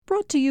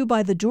brought to you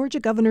by the Georgia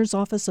Governor's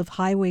Office of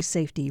Highway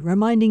Safety,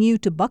 reminding you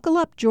to buckle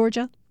up,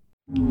 Georgia.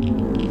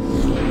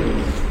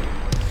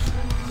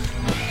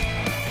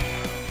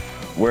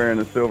 Wearing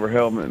a silver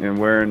helmet and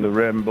wearing the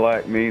red and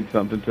black means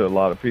something to a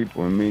lot of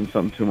people and means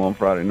something to them on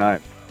Friday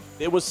night.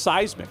 It was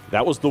seismic.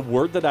 That was the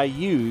word that I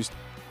used.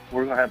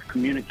 We're going to have to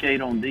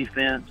communicate on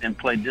defense and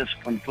play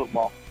disciplined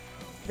football.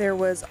 There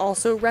was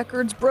also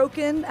records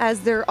broken, as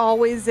there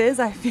always is,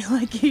 I feel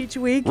like, each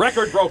week.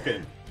 Record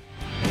broken.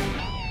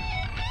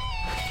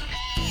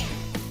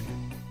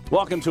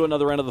 Welcome to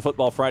another end of the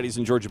Football Fridays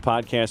in Georgia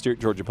podcast here at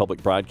Georgia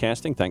Public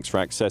Broadcasting. Thanks for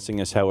accessing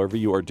us however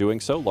you are doing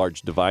so,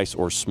 large device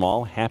or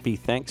small. Happy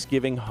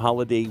Thanksgiving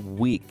holiday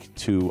week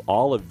to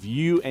all of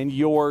you and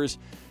yours.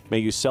 May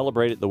you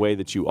celebrate it the way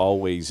that you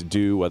always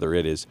do, whether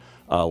it is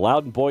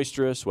loud and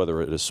boisterous,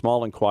 whether it is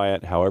small and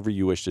quiet, however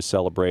you wish to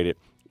celebrate it.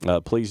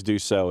 Please do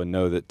so and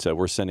know that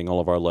we're sending all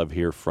of our love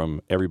here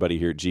from everybody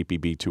here at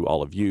GPB to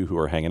all of you who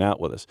are hanging out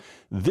with us.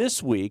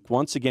 This week,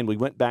 once again, we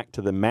went back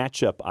to the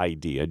matchup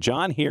idea.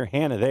 John here,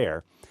 Hannah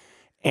there.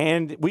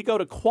 And we go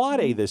to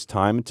Quad A this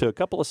time, to a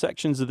couple of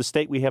sections of the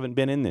state we haven't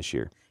been in this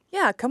year.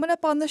 Yeah, coming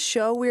up on the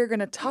show, we're going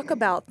to talk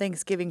about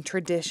Thanksgiving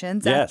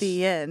traditions at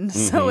the end. Mm-hmm.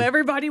 So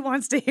everybody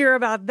wants to hear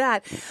about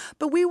that.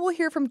 But we will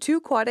hear from two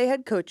Quad A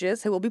head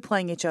coaches who will be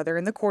playing each other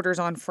in the quarters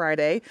on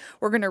Friday.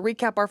 We're going to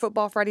recap our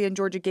Football Friday in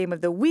Georgia game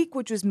of the week,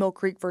 which was Mill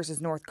Creek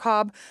versus North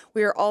Cobb.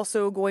 We are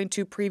also going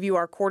to preview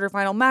our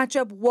quarterfinal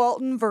matchup,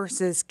 Walton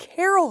versus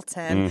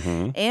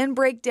Carrollton, and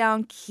break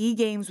down key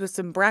games with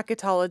some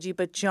bracketology.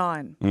 But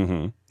John,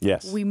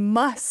 Yes. we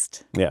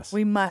must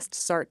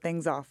start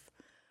things off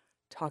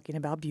talking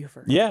about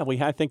Buford. Yeah,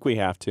 I think we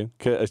have to.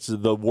 It's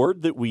the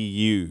word that we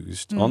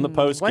used on the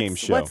post-game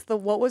show.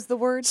 What was the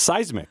word?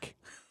 Seismic.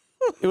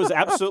 It was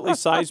absolutely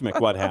seismic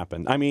what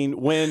happened. I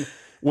mean, when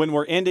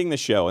we're ending the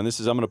show, and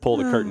I'm going to pull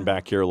the curtain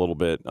back here a little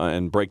bit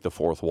and break the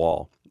fourth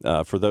wall.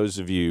 For those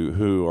of you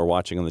who are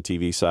watching on the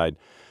TV side,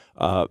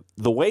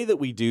 the way that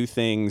we do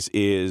things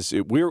is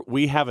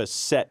we have a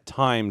set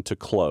time to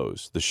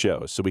close the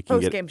show, so we can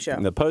post-game show.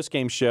 The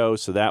post-game show.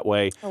 So that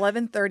way,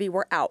 11:30,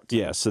 we're out.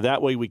 Yeah, so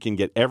that way we can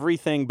get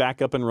everything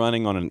back up and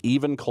running on an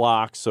even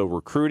clock. So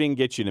recruiting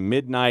gets you to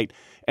midnight,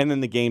 and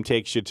then the game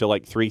takes you to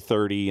like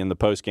 3:30, and the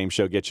post-game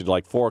show gets you to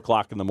like 4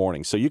 o'clock in the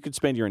morning. So you could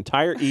spend your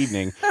entire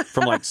evening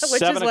from like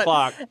 7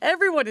 o'clock.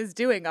 Everyone is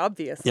doing,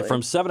 obviously. Yeah,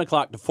 from 7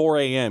 o'clock to 4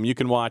 a.m. You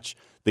can watch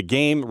the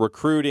game,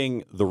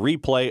 recruiting, the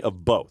replay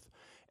of both.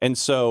 And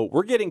so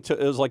we're getting to,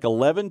 it was like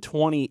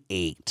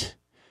 11:28,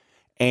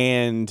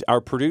 and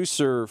our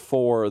producer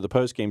for the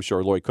postgame show,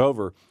 Lori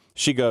Cover,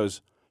 she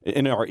goes,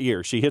 in our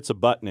ear, she hits a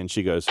button and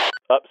she goes,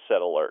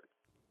 upset alert.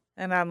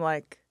 And I'm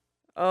like,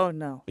 oh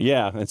no.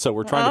 Yeah, and so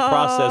we're trying to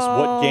process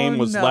what game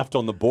was left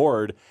on the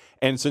board.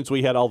 And since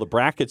we had all the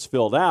brackets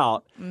filled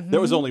out, there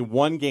was only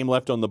one game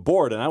left on the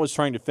board, and I was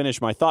trying to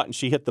finish my thought, and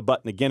she hit the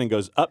button again and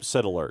goes,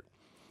 upset alert.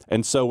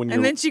 And so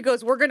and then she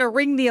goes, "We're going to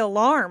ring the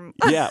alarm."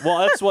 Yeah, well,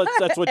 that's what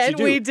you and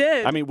do. We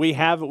did. I mean, we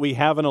have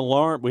an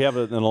alarm. We have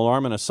an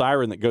alarm and a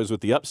siren that goes with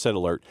the upset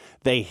alert.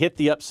 They hit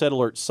the upset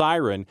alert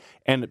siren,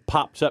 and it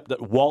pops up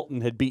that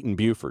Walton had beaten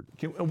Buford.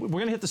 We're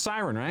going to hit the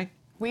siren, right?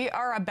 We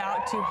are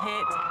about to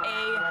hit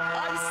a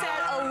upset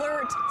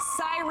alert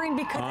siren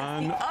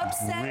because it's the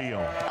upset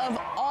of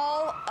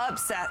all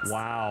upsets.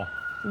 Wow.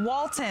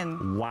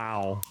 Walton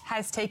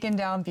has taken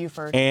down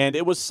Buford. And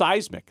it was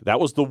seismic.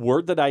 That was the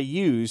word that I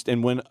used.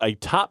 And when a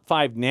top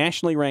 5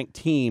 nationally ranked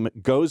team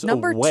goes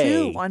Number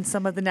away 2 on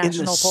some of the national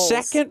in the polls,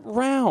 second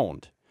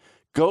round,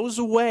 goes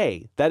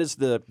away, that is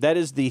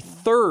the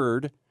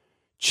third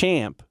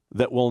champ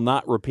that will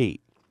not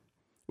repeat.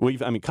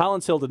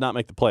 Collins Hill did not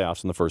make the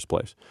playoffs in the first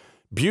place.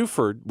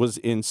 Buford was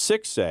in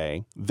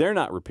 6A. They're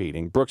not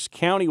repeating. Brooks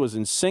County was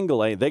in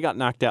single A. They got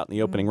knocked out in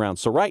the opening round.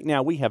 So right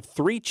now we have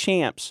 3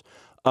 champs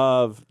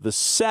of the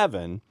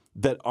 7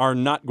 that are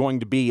not going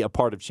to be a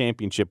part of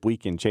championship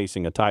weekend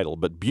chasing a title.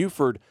 But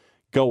Buford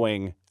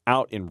going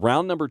out in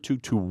round number 2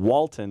 to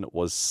Walton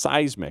was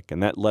seismic,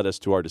 and that led us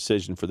to our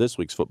decision for this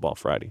week's Football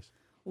Fridays.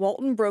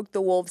 Walton broke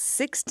the Wolves'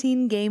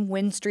 16-game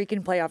win streak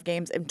in playoff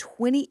games and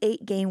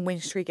 28-game win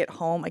streak at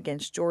home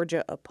against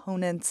Georgia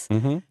opponents.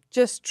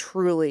 Just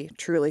truly,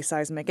 truly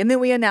seismic. And then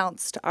we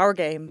announced our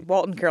game,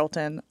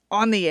 Walton-Carrollton,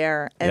 on the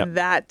air, and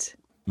that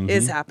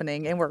is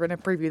happening, and we're going to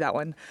preview that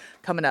one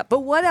coming up. But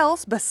what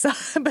else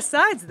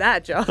besides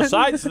that, John?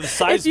 Besides the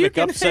seismic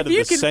upset of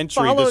the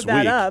century this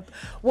week,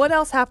 what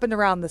else happened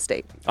around the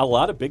state? A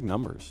lot of big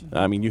numbers.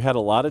 I mean, you had a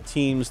lot of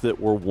teams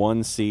that were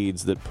 1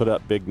 seeds that put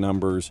up big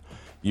numbers.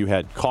 You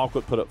had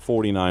Colquitt put up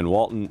 49.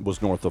 Walton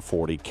was north of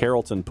 40.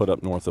 Carrollton put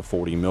up north of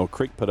 40. Mill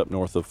Creek put up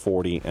north of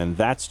 40, and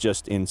that's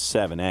just in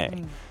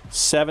 7A.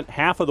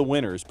 Half of the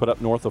winners put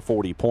up north of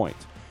 40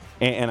 points.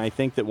 And I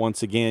think that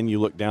once again, you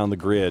look down the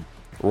grid,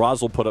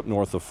 Roswell put up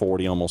north of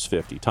 40, almost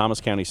 50.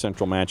 Thomas County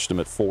Central matched them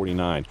at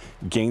 49.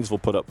 Gainesville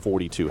put up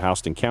 42.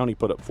 Houston County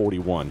put up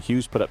 41.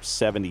 Hughes put up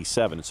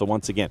 77. So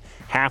once again,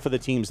 half of the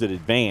teams that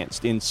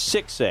advanced in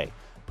 6A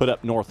put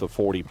up north of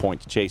 40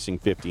 points, chasing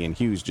 50. And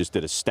Hughes just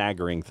did a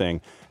staggering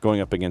thing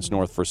going up against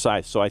North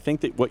Forsyth. So I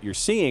think that what you're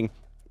seeing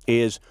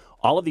is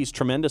all of these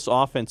tremendous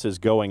offenses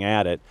going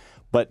at it.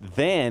 But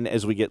then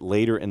as we get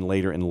later and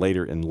later and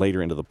later and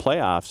later into the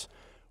playoffs,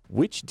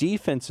 which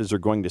defenses are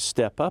going to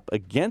step up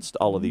against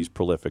all of these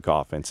prolific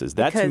offenses?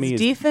 That because to me is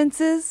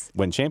defenses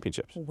win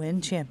championships.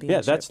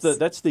 Yeah,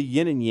 that's the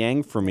yin and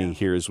yang for me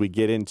here as we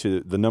get into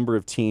the number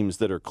of teams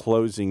that are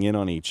closing in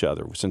on each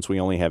other. Since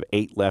we only have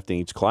 8 left in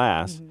each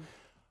class,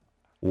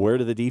 where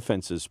do the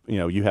defenses,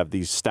 you have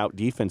these stout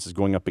defenses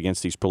going up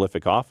against these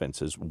prolific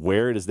offenses.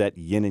 Where does that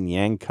yin and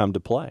yang come to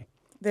play?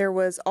 There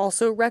was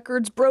also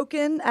records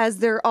broken, as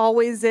there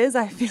always is,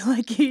 I feel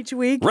like, each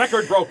week.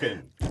 Record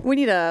broken. We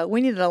need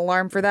an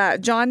alarm for that.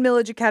 John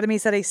Millage Academy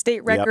set a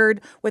state record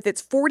with its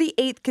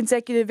 48th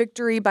consecutive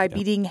victory by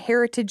beating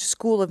Heritage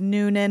School of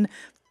Noonan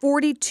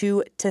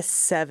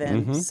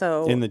 42-7.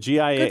 So in the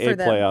GIAA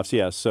playoffs,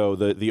 yes. So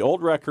the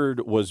old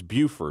record was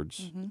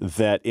Buford's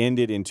that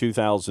ended in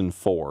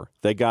 2004.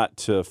 They got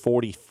to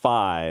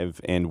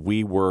 45, and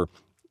we were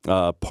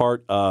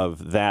part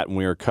of that when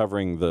we were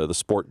covering the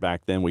sport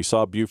back then. We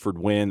saw Buford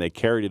win. They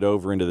carried it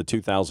over into the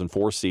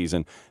 2004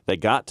 season. They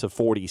got to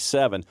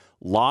 47,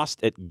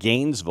 lost at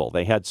Gainesville.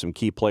 They had some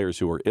key players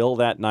who were ill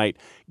that night.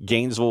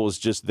 Gainesville was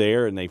just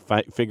there, and they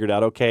figured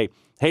out, okay,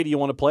 hey, do you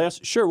want to play us?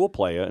 Sure, we'll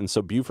play you. And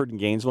so Buford and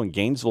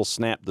Gainesville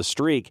snapped the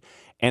streak.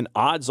 And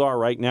odds are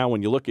right now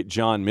when you look at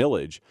John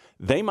Millage,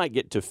 they might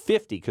get to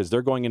 50 because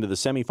they're going into the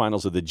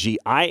semifinals of the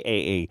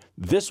GIAA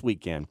this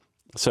weekend.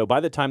 So by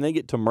the time they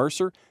get to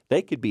Mercer,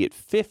 they could be at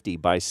 50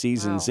 by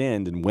season's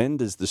end. And when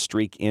does the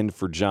streak end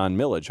for John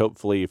Millage?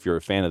 Hopefully, if you're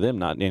a fan of them,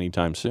 not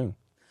anytime soon.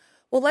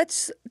 Well,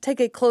 let's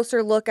take a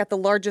closer look at the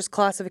largest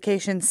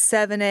classification,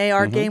 7A.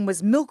 Our game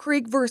was Mill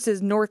Creek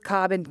versus North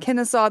Cobb in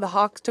Kennesaw. The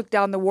Hawks took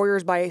down the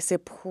Warriors by a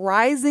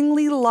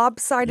surprisingly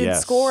lopsided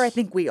score. I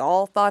think we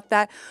all thought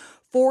that.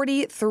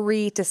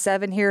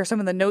 43-7 here.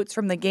 Some of the notes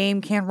from the game.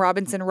 Cam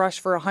Robinson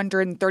rushed for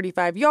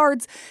 135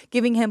 yards,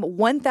 giving him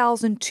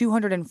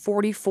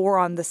 1,244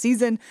 on the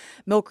season.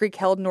 Mill Creek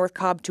held North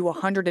Cobb to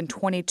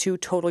 122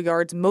 total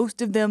yards,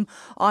 most of them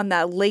on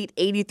that late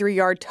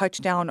 83-yard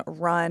touchdown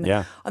run.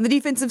 Yeah. On the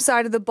defensive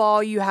side of the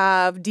ball, you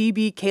have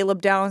DB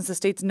Caleb Downs, the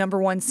state's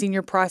 #1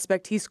 senior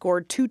prospect. He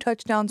scored 2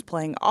 touchdowns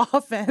playing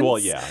offense. Well,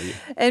 yeah.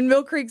 And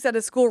Mill Creek set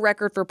a school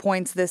record for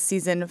points this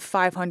season,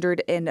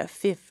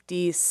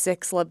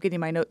 556. Love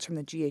getting my notes from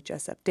the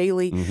GHSF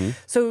Daily.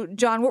 So,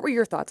 John, what were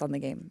your thoughts on the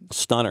game?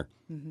 Stunner.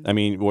 I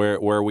mean,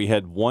 where we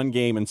had one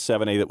game in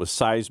 7A that was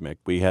seismic,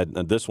 we had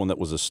this one that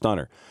was a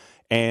stunner.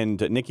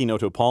 And Nikki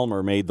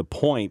Noto-Palmer made the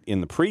point in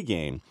the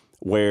pregame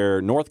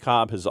where North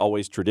Cobb has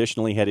always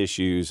traditionally had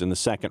issues in the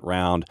second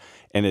round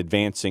and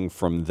advancing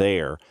from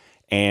there.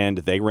 And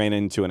they ran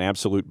into an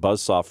absolute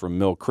buzzsaw from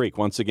Mill Creek.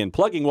 Once again,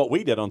 plugging what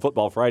we did on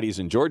Football Fridays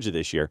in Georgia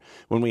this year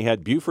when we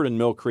had Buford and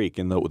Mill Creek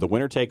in the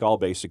winner-take-all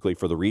basically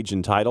for the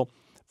region title.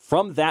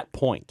 From that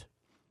point,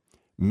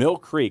 Mill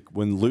Creek,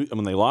 when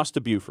they lost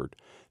to Buford,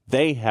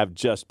 they have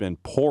just been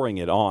pouring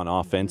it on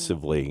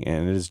offensively,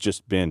 and it has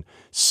just been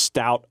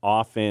stout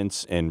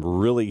offense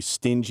and really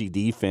stingy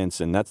defense,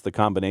 and that's the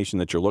combination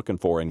that you're looking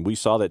for. And we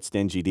saw that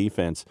stingy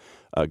defense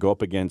go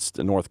up against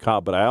North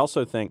Cobb. But I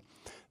also think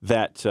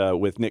that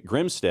with Nick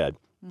Grimstead,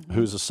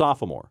 who's a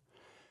sophomore,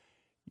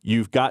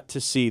 you've got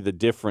to see the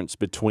difference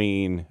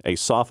between a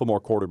sophomore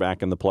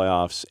quarterback in the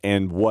playoffs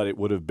and what it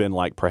would have been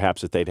like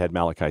perhaps if they'd had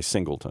Malachi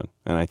Singleton.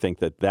 And I think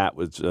that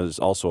was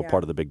also a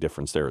part of the big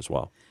difference there as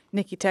well.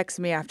 Nikki texted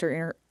me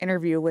after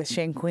interview with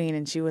Shane Queen,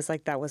 and she was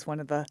like, that was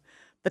one of the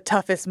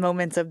toughest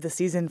moments of the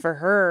season for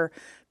her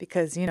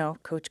because,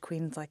 Coach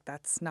Queen's like,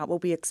 that's not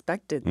what we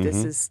expected.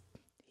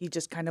 He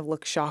just kind of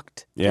looked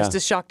shocked, just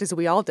as shocked as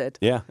we all did.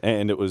 Yeah,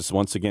 and it was,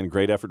 once again,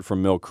 great effort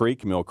from Mill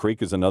Creek. Mill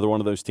Creek is another one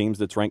of those teams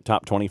that's ranked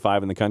top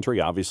 25 in the country,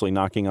 obviously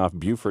knocking off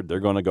Buford. They're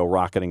going to go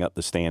rocketing up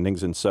the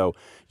standings. And so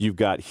you've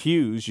got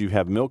Hughes, you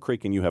have Mill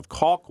Creek, and you have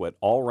Colquitt,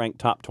 all ranked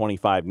top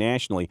 25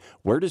 nationally.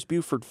 Where does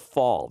Buford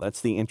fall?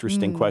 That's the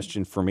interesting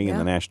question for me in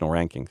the national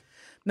rankings.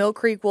 Mill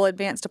Creek will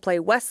advance to play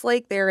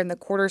Westlake. They're in the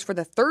quarters for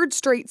the 3rd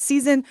straight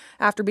season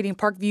after beating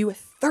Parkview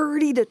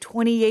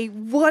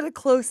 30-28. What a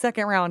close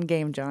second-round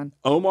game, John.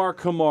 Omar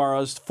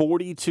Kamara's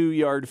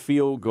 42-yard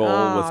field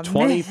goal with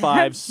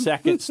 25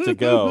 seconds to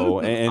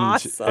go. And,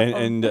 awesome.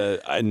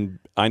 And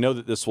I know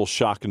that this will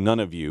shock none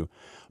of you,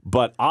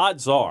 but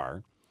odds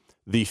are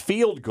the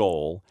field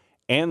goal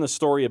and the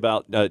story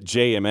about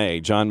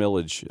JMA, John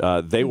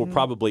Millage, they will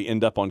probably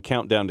end up on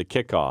countdown to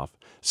kickoff.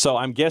 So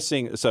I'm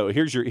guessing. So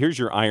here's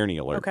your irony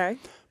alert. Okay.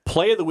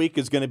 Play of the week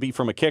is going to be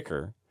from a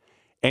kicker,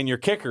 and your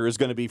kicker is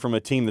going to be from a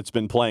team that's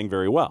been playing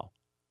very well.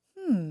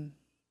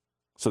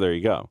 So there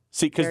you go.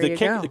 See,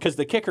 because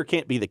the kicker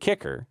can't be the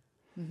kicker,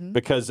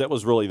 because that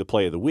was really the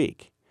play of the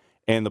week,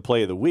 and the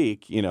play of the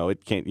week,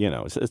 it can't.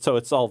 So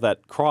it's all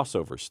that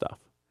crossover stuff.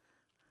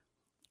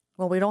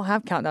 Well, we don't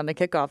have countdown to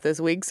kickoff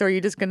this week, so are you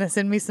just going to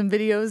send me some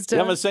videos? I'm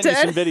going to send you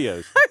some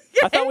videos.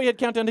 I thought we had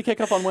countdown to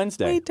kickoff on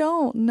Wednesday. We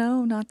don't.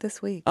 No, not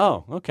this week.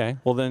 Oh, okay.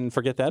 Well, then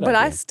forget that. But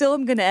I still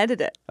am going to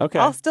edit it. Okay.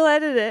 I'll still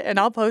edit it, and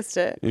I'll post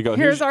it. You go,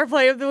 here's our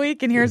play of the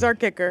week, and here's our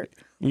kicker.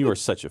 You are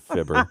such a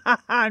fibber.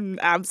 I'm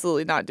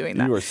absolutely not doing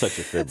that. You are such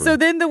a fibber. So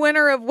then the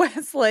winner of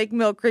Westlake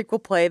Mill Creek will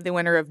play the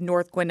winner of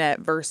North Gwinnett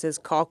versus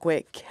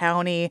Colquitt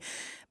County.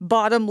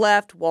 Bottom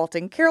left,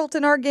 Walton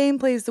Carrollton, our game,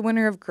 plays the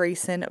winner of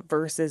Grayson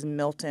versus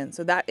Milton.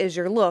 So that is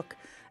your look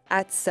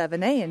at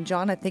 7A. And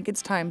John, I think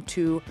it's time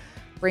to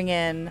bring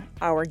in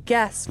our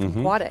guest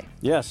from Quad A.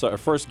 Yes, our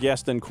first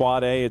guest in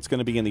Quad A. It's going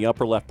to be in the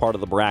upper left part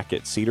of the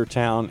bracket,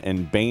 Cedartown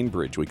and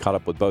Bainbridge. We caught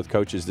up with both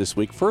coaches this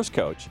week. First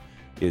coach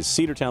is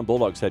Cedartown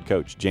Bulldogs head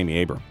coach Jamie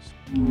Abrams.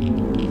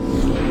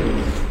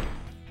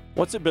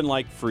 What's it been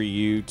like for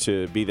you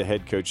to be the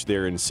head coach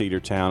there in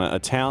Cedartown, a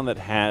town that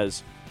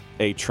has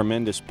a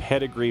tremendous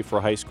pedigree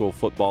for high school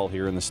football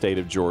here in the state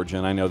of Georgia?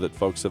 And I know that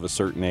folks of a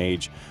certain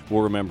age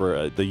will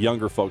remember, the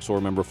younger folks will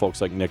remember folks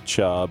like Nick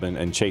Chubb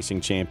and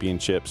chasing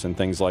championships and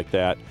things like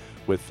that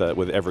with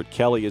Everett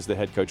Kelly as the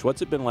head coach.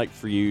 What's it been like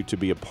for you to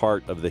be a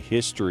part of the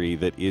history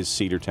that is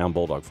Cedartown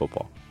Bulldog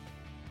football?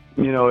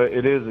 You know,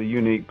 it is a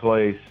unique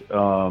place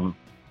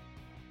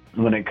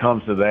when it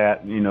comes to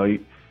that. You know,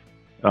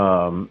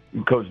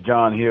 Coach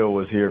John Hill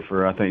was here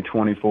for, I think,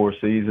 24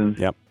 seasons.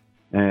 Yep.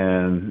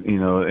 And, you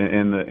know,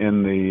 in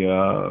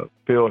the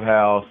field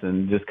house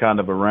and just kind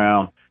of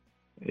around,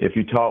 if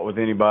you talk with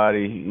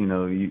anybody, you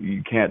know,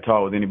 you can't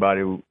talk with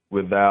anybody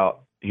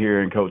without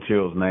hearing Coach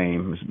Hill's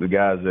name. It's the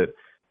guys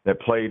that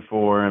played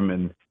for him.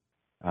 And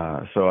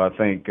so I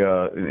think, you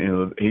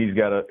know, he's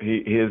got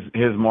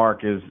his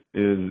mark is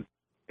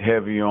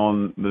heavy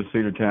on the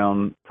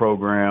Cedartown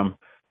program.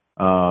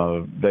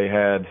 They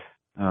had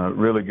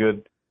really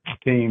good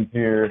teams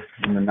here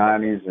in the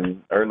 90s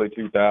and early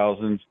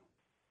 2000s,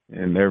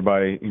 and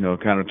everybody, you know,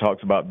 kind of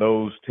talks about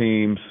those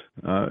teams.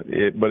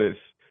 But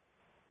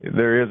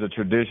there is a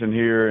tradition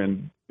here,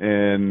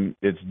 and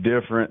it's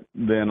different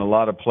than a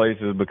lot of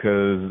places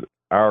because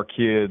our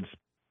kids'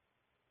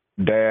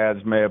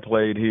 dads may have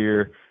played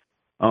here,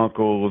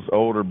 uncles,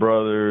 older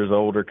brothers,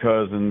 older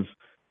cousins.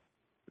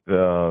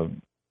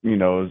 You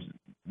know,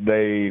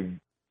 they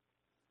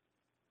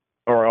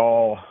are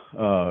all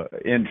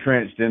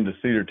entrenched into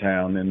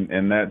Cedartown,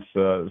 and that's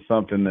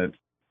something that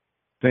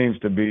seems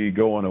to be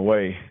going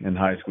away in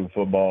high school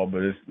football,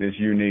 but it's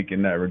unique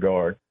in that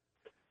regard.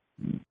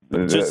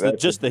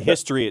 Just the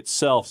history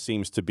itself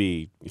seems to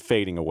be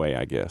fading away,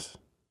 I guess.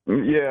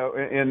 Yeah,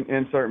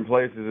 in certain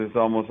places it's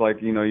almost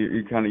like, you know,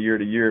 you're kind of year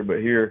to year, but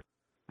here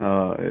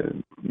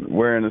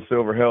wearing a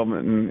silver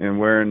helmet and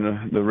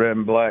wearing the red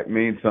and black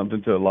means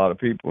something to a lot of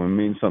people, and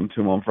means something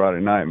to them on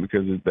Friday night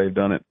because they've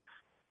done it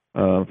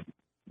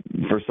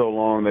for so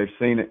long. They've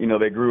seen it. You know,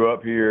 they grew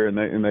up here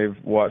and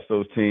they've watched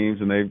those teams,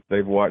 and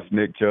they've watched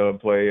Nick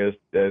Chubb play as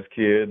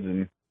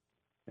kids,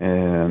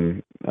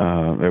 and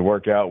they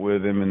work out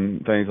with him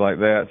and things like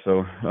that.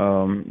 So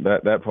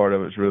that part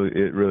of it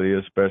really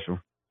is special.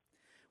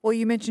 Well,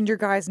 you mentioned your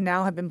guys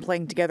now have been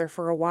playing together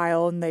for a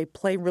while, and they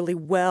play really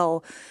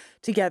well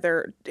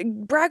together.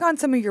 Brag on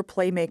some of your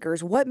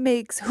playmakers.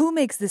 Who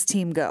makes this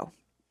team go?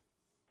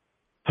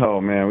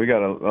 Oh man, we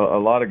got a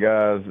lot of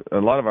guys. A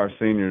lot of our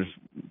seniors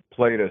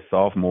played as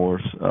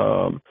sophomores.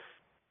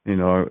 You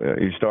know,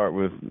 you start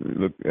with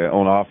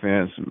on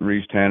offense,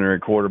 Reese Tanner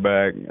at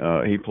quarterback.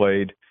 He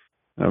played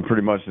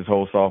pretty much his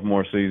whole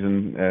sophomore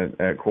season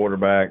at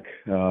quarterback.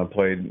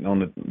 Played on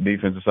the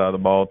defensive side of the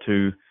ball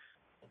too.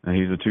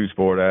 He's a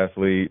two-sport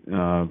athlete.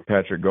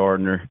 Patrick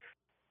Gardner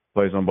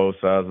plays on both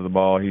sides of the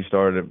ball. He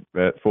started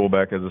at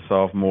fullback as a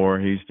sophomore.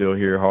 He's still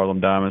here. Harlem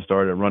Diamond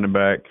started at running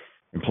back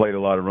and played a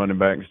lot of running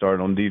back and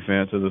started on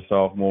defense as a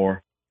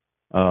sophomore.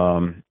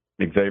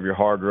 Xavier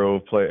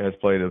Hargrove has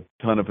played a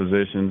ton of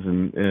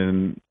positions,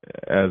 and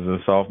as a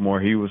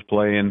sophomore he was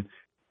playing.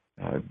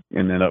 And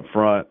then up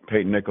front,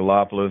 Peyton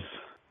Nicolopoulos,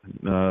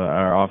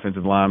 our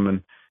offensive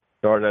lineman,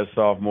 started as a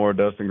sophomore.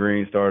 Dustin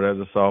Green started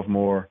as a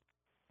sophomore.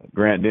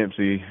 Grant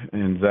Dempsey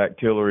and Zach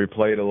Tillery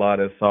played a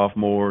lot as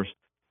sophomores.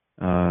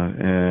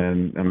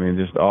 And, I mean,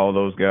 just all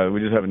those guys.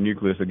 We just have a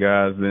nucleus of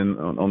guys. Then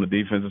on the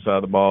defensive side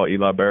of the ball,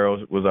 Eli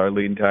Barrows was our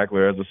leading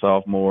tackler as a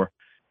sophomore.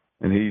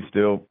 And he's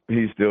still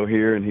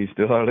here, and he's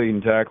still our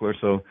leading tackler.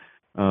 So,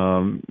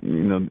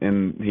 you know,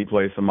 and he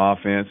plays some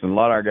offense. And a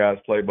lot of our guys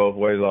play both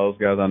ways. All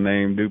those guys I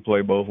named do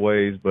play both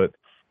ways. But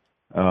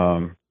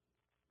I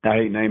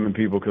hate naming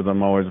people because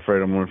I'm always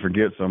afraid I'm going to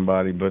forget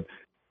somebody. But,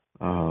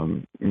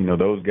 you know,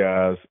 those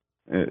guys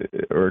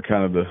are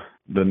kind of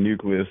the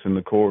nucleus and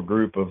the core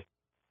group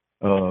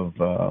of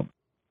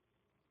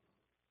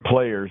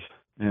players,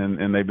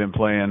 and they've been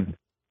playing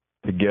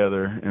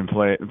together and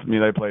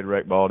they played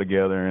rec ball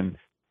together, and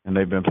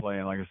they've been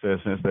playing, like I said,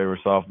 since they were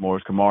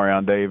sophomores.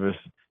 Kamarion Davis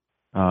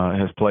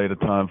has played a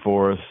ton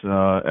for us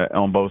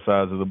on both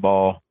sides of the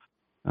ball,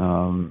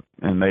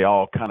 and they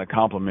all kind of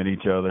complement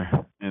each other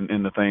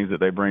in the things that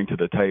they bring to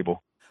the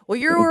table. Well,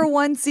 you were a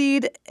 1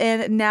 seed,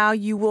 and now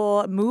you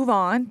will move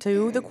on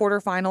to the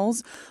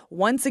quarterfinals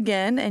once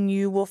again, and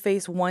you will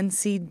face 1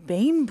 seed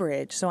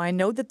Bainbridge. So I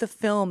know that the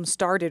film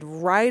started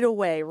right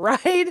away,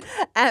 right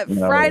at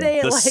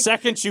Friday. The at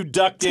second you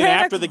ducked in 10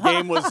 after the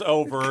game was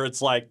over,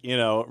 it's like,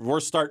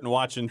 we're starting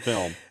watching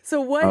film. So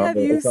what have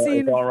you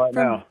seen? It's all right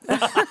from... now.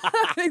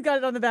 He's got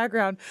it on the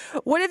background.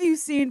 What have you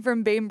seen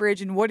from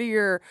Bainbridge, and what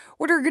are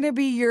going to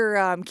be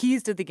your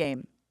keys to the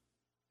game?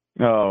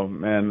 Oh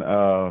man,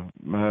 I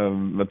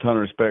have a ton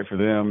of respect for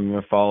them.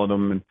 I followed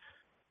them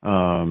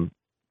and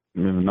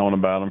known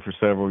about them for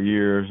several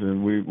years,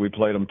 and we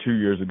played them 2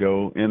 years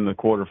ago in the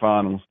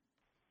quarterfinals.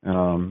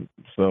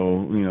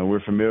 So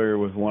we're familiar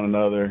with one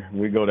another.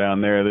 We go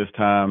down there this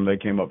time. They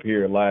came up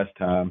here last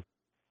time.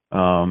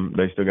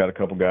 They still got a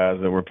couple guys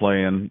that were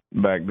playing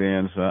back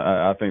then, so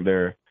I think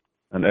they're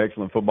an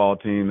excellent football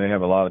team. They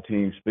have a lot of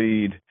team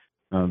speed.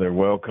 They're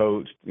well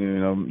coached.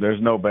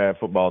 There's no bad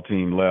football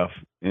team left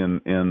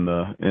in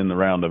the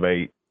round of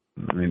 8.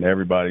 I mean,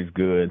 everybody's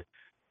good.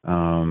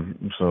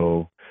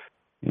 So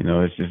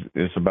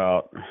it's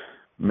about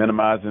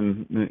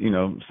minimizing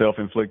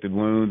self-inflicted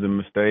wounds and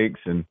mistakes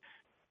and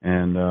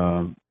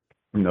doing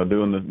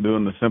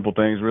the simple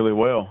things really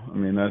well. I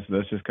mean,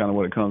 that's just kind of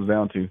what it comes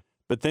down to.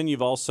 But then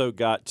you've also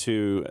got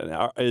to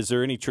 – is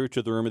there any truth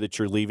to the rumor that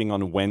you're leaving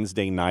on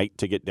Wednesday night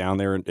to get down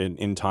there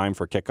in time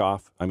for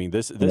kickoff? I mean,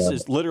 this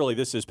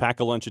is pack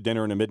a lunch, a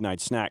dinner, and a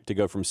midnight snack to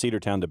go from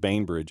Cedartown to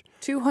Bainbridge.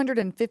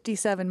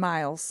 257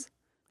 miles.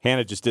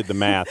 Hannah just did the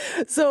math.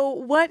 So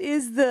what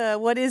is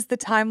the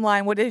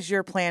timeline? What is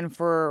your plan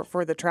for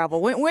the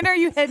travel? When are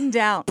you heading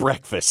down?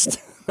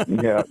 Breakfast.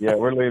 yeah,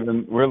 we're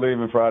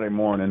leaving Friday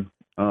morning,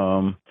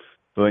 so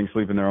they can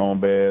sleep in their own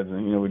beds.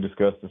 And we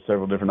discussed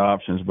several different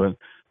options, but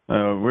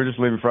we're just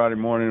leaving Friday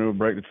morning. We'll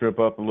break the trip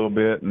up a little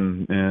bit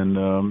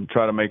and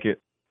try to make it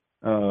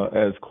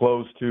as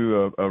close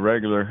to a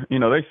regular.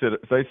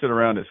 They sit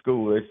around at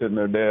school. They sit in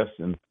their desks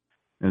and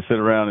sit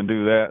around and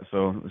do that.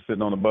 So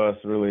sitting on the bus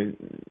really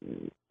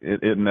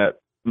it isn't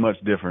that much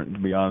different, to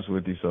be honest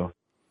with you. So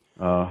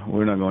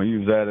we're not going to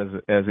use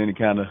that as any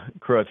kind of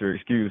crutch or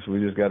excuse.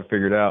 We just got to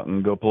figure it out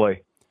and go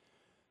play.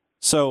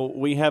 So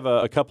we have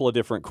a couple of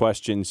different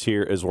questions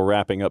here as we're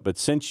wrapping up. But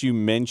since you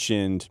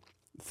mentioned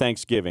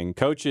Thanksgiving,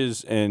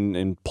 coaches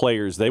and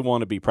players, they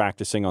want to be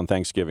practicing on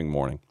Thanksgiving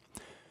morning.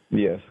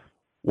 Yes.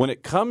 When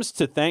it comes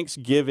to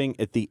Thanksgiving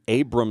at the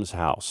Abrams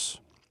house,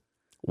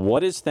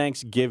 what is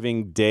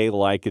Thanksgiving Day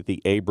like at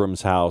the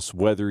Abrams house,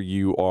 whether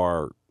you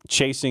are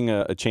chasing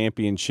a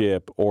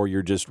championship or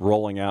you're just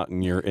rolling out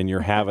and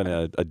you're having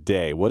a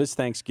day? What is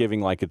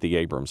Thanksgiving like at the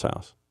Abrams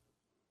house?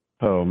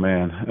 Oh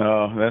man,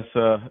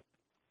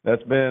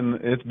 it's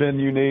been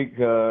unique,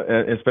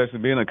 especially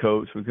being a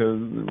coach,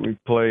 because we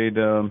played.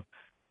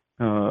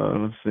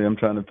 Let's see, I'm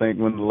trying to think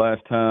when the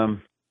last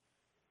time.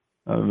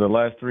 The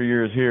last 3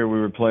 years here we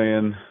were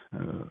playing.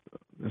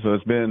 So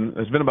it's been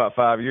about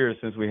 5 years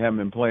since we haven't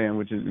been playing,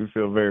 which is, we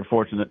feel very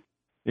fortunate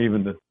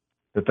even to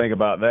think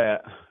about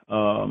that.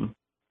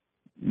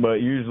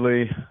 But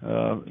usually,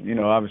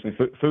 obviously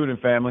food and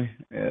family,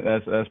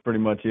 that's pretty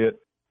much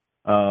it.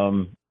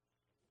 I've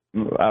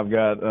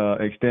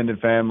got extended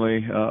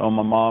family on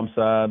my mom's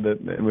side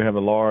that we have a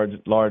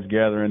large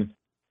gathering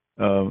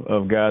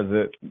of guys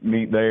that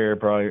meet there,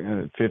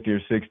 probably 50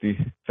 or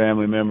 60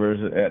 family members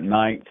at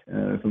night.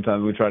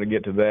 Sometimes we try to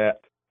get to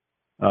that.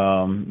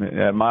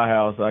 At my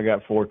house, I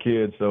got 4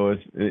 kids, so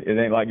it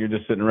ain't like you're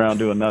just sitting around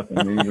doing nothing.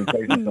 You're even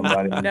chasing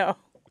somebody. No.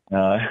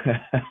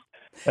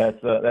 That's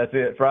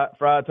it.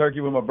 Fried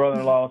turkey with my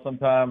brother-in-law.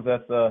 Sometimes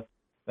that's a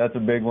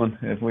big one.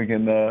 If we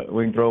can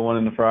throw one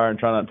in the fryer and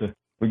try not to.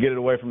 We get it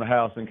away from the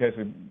house in case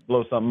we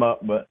blow something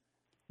up. But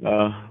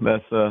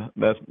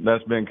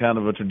that's been kind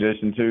of a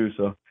tradition too.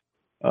 So.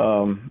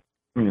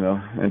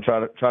 And try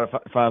to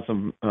find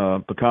some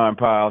pecan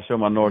pie. I'll show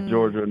my North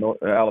Georgia,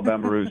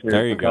 Alabama roots here.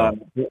 There you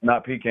pecan, go.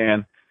 Not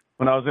pecan.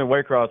 When I was in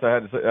Waycross,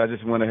 I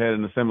just went ahead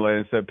and assimilated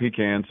and said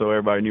pecan, so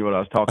everybody knew what I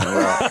was talking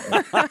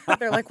about.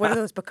 They're like, what are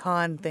those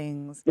pecan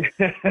things?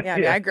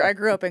 Yeah. I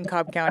grew up in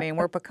Cobb County, and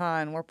we're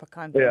pecan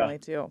family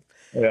too.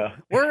 Yeah.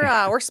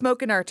 We're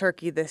smoking our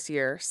turkey this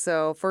year,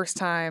 so first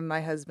time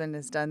my husband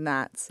has done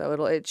that, so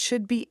it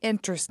should be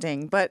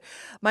interesting. But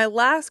my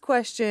last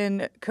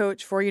question,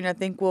 Coach, for you, and I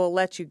think we'll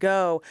let you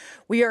go.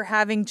 We are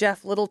having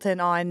Jeff Littleton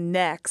on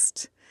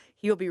next.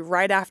 He'll be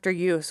right after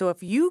you. So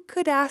if you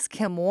could ask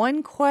him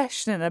one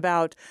question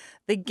about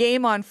the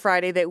game on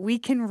Friday that we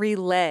can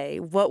relay,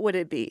 what would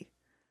it be?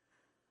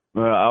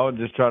 Well, I would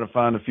just try to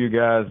find a few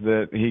guys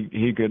that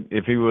he could,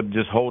 if he would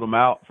just hold them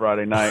out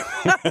Friday night.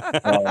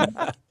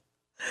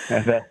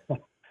 That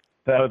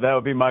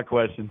would be my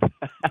question.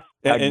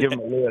 I'd give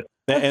him a list.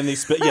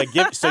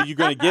 So you're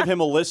going to give him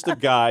a list of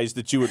guys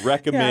that you would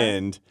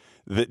recommend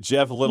that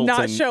Jeff Littleton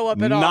not show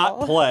up at all,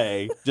 not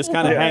play, just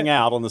kind of hang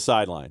out on the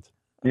sidelines.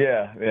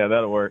 Yeah,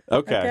 that'll work.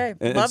 Okay.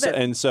 Love it.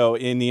 And so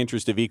in the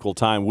interest of equal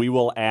time, we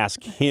will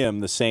ask him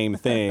the same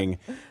thing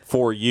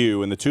for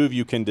you, and the two of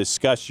you can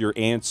discuss your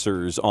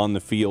answers on the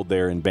field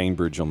there in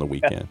Bainbridge on the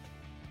weekend.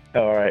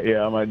 All right,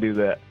 yeah, I might do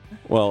that.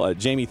 Well,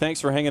 Jamie, thanks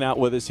for hanging out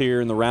with us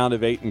here in the round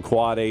of 8 in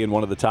Quad A in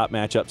one of the top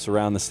matchups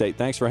around the state.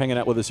 Thanks for hanging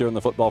out with us here on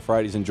the Football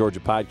Fridays in Georgia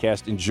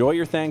podcast. Enjoy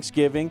your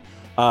Thanksgiving.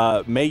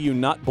 May you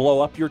not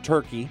blow up your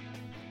turkey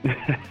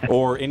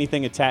or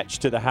anything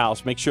attached to the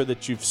house. Make sure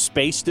that you've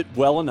spaced it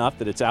well enough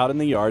that it's out in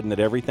the yard and that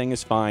everything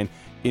is fine.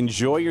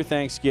 Enjoy your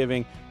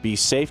Thanksgiving. Be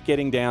safe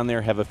getting down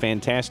there. Have a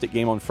fantastic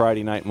game on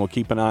Friday night, and we'll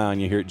keep an eye on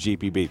you here at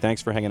GPB.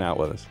 Thanks for hanging out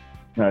with us.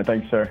 All right,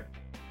 thanks, sir.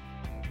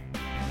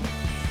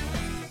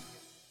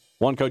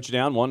 One coach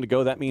down, one to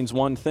go. That means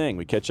one thing.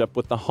 We catch up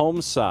with the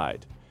home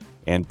side.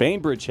 And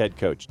Bainbridge head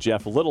coach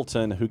Jeff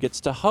Littleton, who gets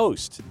to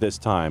host this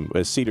time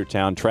as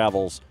Cedartown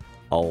travels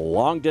a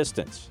long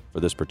distance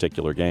for this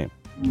particular game.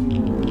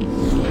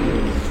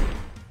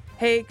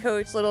 Hey,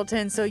 Coach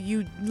Littleton, so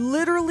you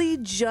literally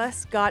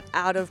just got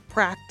out of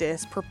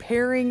practice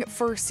preparing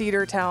for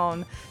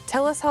Cedartown.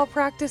 Tell us how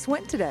practice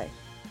went today.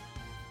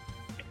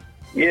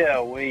 Yeah,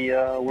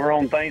 we're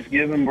on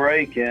Thanksgiving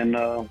break,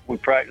 and we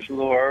practiced a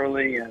little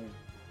early, and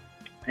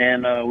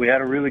we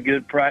had a really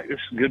good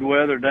practice, good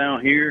weather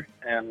down here,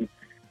 and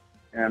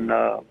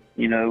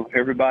you know,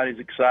 everybody's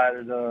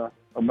excited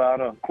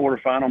about a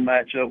quarterfinal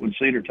matchup with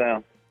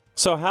Cedartown.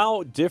 So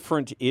how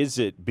different is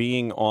it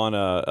being on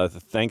a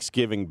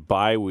Thanksgiving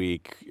bye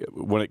week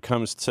when it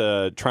comes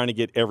to trying to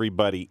get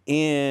everybody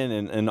in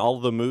and all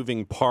the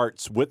moving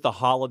parts with the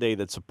holiday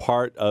that's a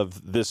part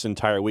of this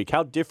entire week?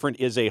 How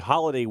different is a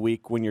holiday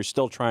week when you're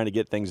still trying to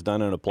get things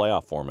done in a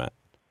playoff format?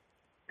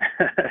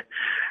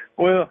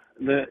 Well,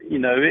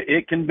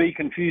 it can be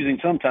confusing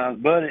sometimes,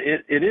 but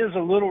it is a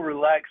little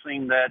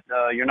relaxing that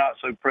you're not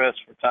so pressed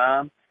for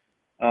time.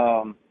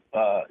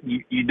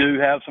 You do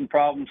have some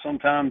problems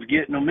sometimes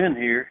getting them in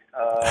here.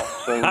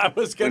 So I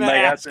was going to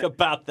ask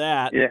about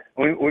that. Yeah,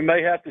 we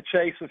may have to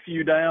chase a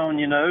few down,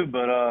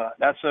 but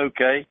that's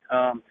okay.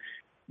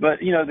 But,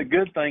 the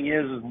good thing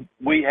is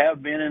we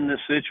have been in this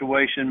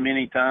situation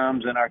many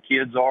times, and our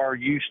kids are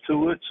used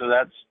to it, so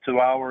that's to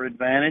our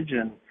advantage.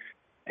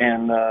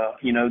 And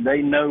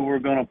they know we're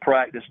going to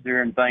practice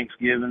during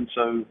Thanksgiving,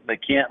 so they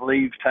can't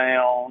leave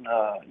town,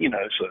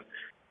 so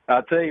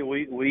I'll tell you,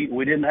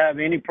 we didn't have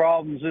any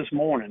problems this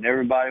morning.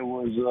 Everybody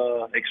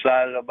was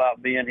excited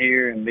about being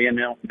here and being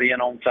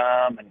on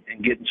time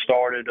and getting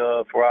started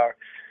for our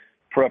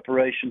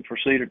preparation for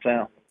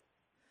Cedartown.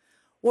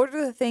 What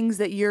are the things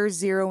that you're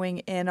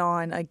zeroing in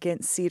on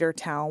against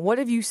Cedartown? What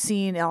have you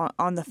seen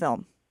on the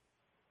film?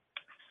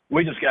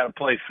 We just got to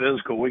play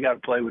physical. We got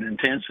to play with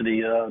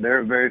intensity. They're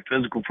a very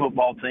physical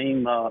football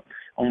team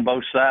on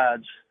both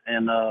sides,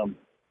 and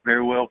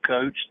very well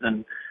coached.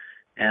 And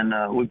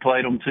we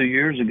played them 2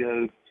 years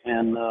ago,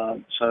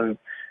 and so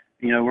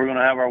we're going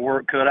to have our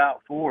work cut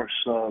out for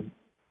us.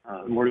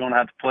 We're going to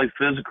have to play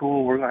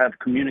physical. We're going to have to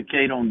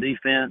communicate on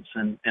defense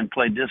and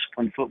play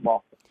disciplined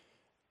football.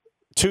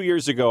 2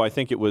 years ago, I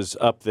think it was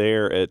up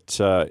there in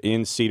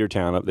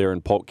Cedartown, up there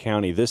in Polk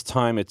County. This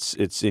time,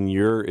 it's in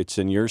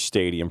your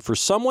stadium. For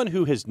someone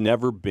who has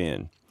never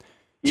been,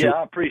 yeah,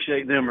 I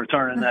appreciate them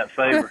returning that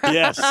favor.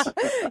 Yes.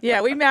 Yeah,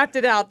 we mapped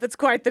it out. That's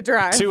quite the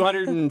drive.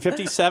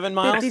 257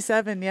 miles?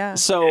 57, yeah.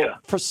 So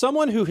for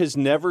someone who has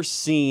never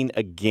seen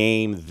a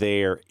game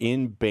there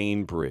in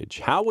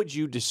Bainbridge, how would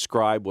you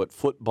describe what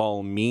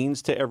football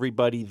means to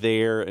everybody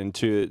there and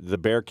to the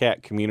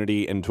Bearcat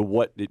community and to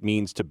what it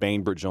means to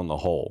Bainbridge on the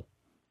whole?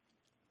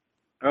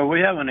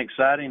 We have an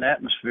exciting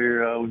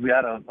atmosphere. We've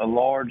got a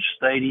large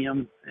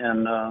stadium,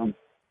 and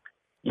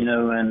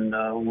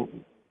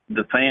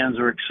the fans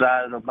are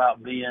excited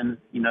about being,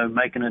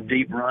 making a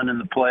deep run in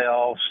the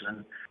playoffs,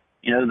 and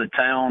the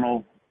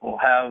town will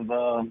have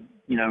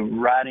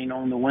writing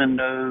on the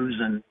windows,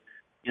 and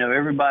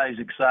everybody's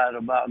excited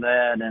about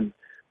that, and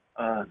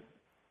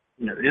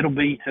it'll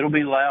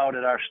be loud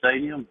at our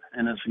stadium,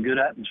 and it's a good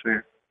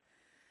atmosphere.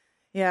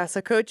 Yeah,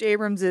 so Coach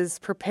Abrams is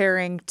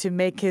preparing to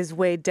make his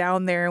way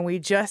down there, and we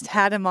just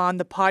had him on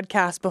the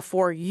podcast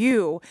before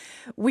you.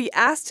 We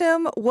asked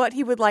him what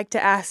he would like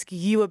to ask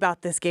you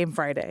about this game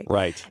Friday.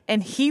 Right.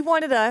 And he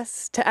wanted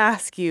us to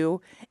ask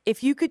you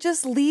if you could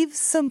just leave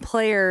some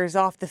players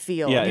off the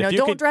field. Yeah,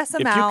 don't dress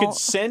them out. If you could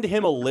send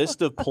him a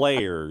list of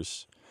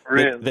players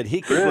that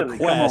he could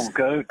request.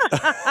 Come on,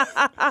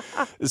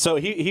 Coach. So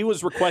he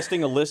was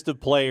requesting a list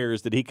of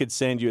players that he could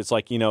send you. It's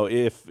like,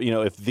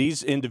 if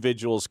these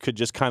individuals could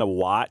just kind of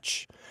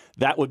watch,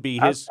 that would be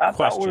his I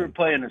question. thought we were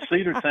playing the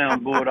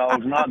Cedartown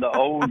Bulldogs, not the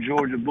old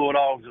Georgia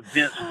Bulldogs of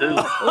Vince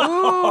Dooley.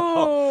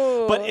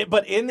 Ooh.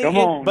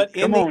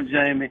 Come on,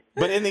 Jamie.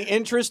 But in the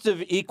interest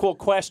of equal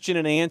question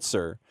and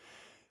answer,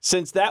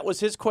 since that was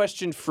his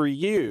question for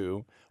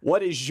you,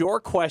 what is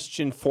your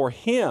question for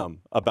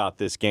him about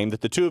this game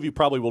that the two of you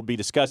probably will be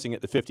discussing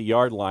at the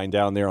 50-yard line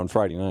down there on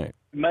Friday night?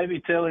 Maybe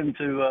tell him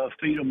to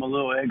feed him a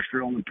little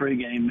extra on the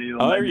pregame meal.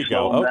 Oh, there maybe you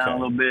go. Slow him Okay. down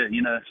a little bit,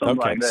 something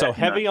like that. So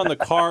heavy on the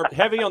carbs.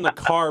 Heavy on the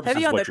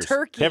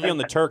turkey. Heavy on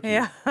the turkey.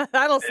 Yeah,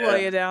 that'll slow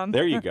you down.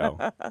 There you go.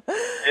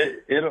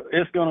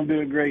 It's going to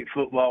be a great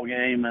football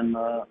game, and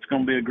it's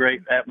going to be a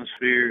great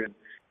atmosphere, and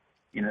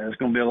it's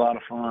going to be a lot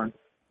of fun.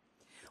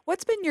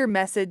 What's been your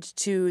message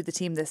to the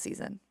team this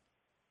season?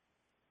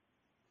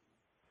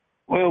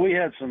 Well, we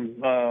had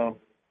some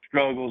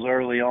struggles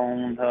early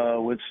on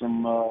with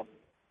some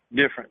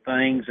different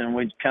things, and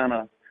we kind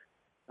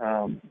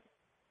of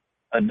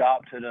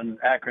adopted an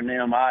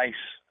acronym ICE.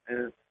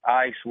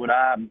 ICE with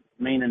I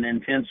meaning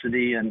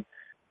intensity, and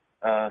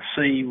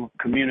C,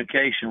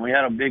 communication. We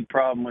had a big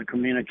problem with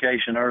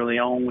communication early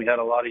on. We had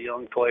a lot of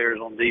young players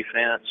on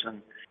defense,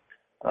 and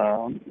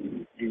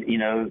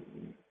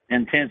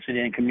intensity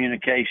and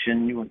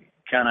communication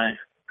kind of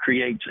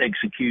creates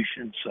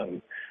execution.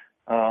 So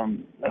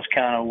that's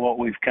kind of what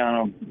we've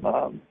kind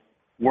of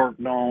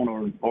worked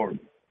on or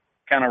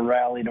kind of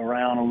rallied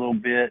around a little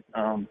bit.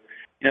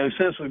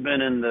 Since we've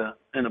been in the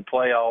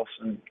playoffs,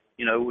 and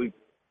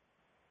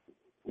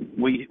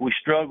we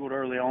struggled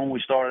early on. We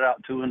started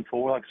out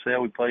 2-4. Like I said,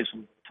 we played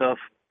some tough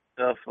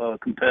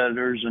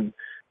competitors, and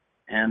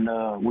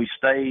we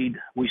stayed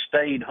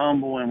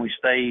humble, and we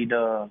stayed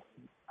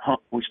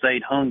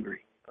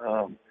hungry.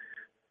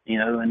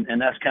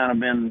 And that's kind of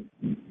been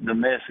the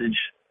message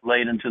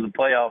late into the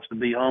playoffs, to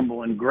be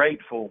humble and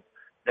grateful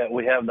that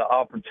we have the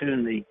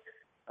opportunity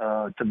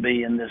to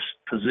be in this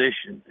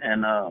position,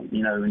 and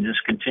and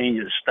just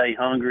continue to stay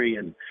hungry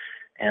and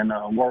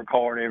work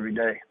hard every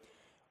day.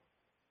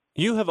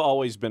 You have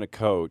always been a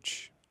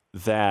coach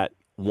that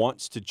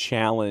wants to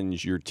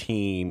challenge your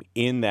team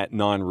in that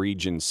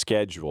non-region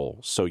schedule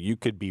so you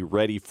could be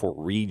ready for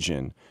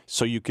region,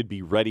 so you could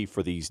be ready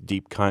for these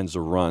deep kinds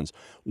of runs.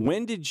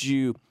 When did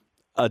you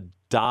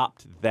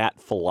adopt that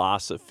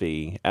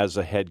philosophy as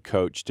a head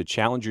coach to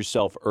challenge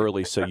yourself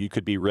early so you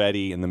could be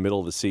ready in the middle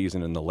of the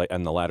season and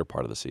the latter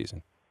part of the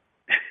season?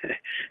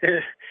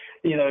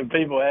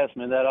 People ask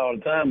me that all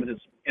the time, but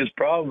it's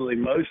probably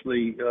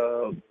mostly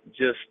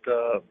just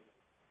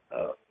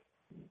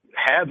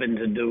having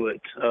to do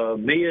it.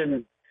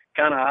 Being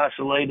kind of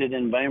isolated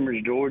in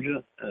Bainbridge,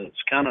 Georgia,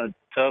 it's kind of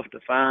tough to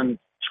find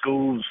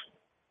schools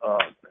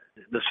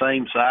the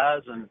same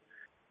size,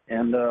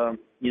 and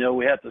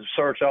we have to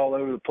search all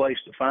over the place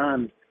to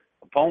find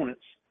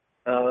opponents.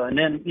 And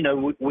then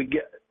we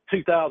get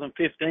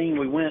 2015,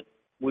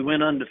 we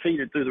went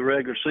undefeated through the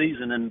regular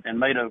season and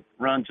made a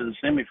run to the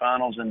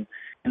semifinals, and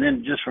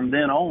then just from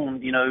then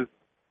on,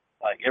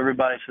 like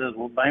everybody says,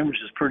 well,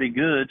 Bainbridge is pretty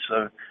good,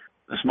 so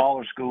the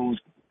smaller schools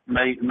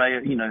may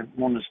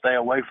want to stay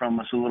away from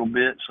us a little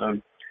bit.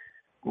 So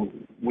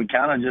we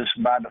kind of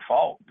just by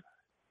default,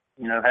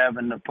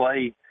 having to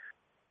play,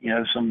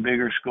 some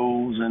bigger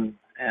schools and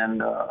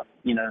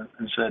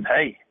said,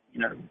 hey,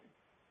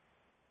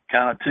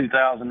 kind of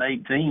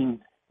 2018,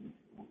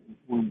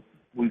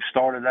 we've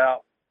started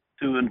out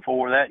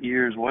 2-4 that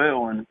year as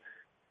well, and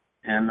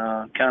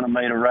kind of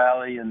made a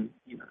rally, and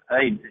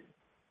hey,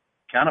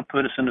 kind of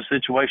put us in a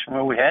situation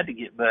where we had to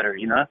get better,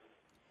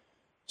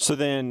 So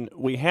then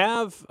we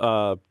have,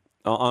 on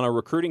our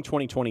Recruiting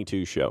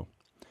 2022 show,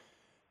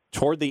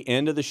 toward the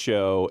end of the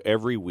show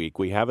every week,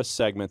 we have a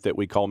segment that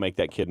we call Make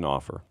That Kid an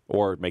Offer,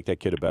 or Make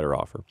That Kid a Better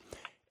Offer.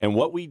 And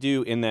what we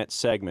do in that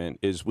segment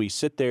is we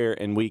sit there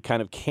and we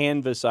kind of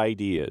canvass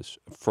ideas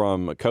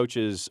from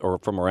coaches or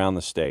from around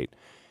the state.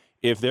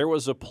 If there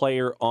was a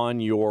player on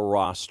your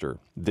roster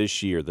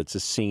this year that's a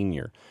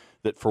senior,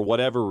 that for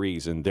whatever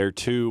reason they're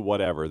too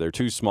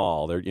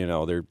small, they're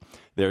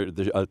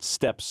a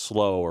step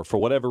slow, or for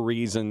whatever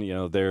reason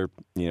they're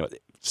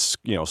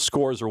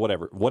scores or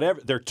whatever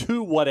they're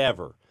too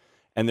whatever,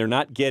 and they're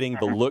not getting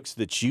the looks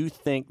that you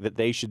think that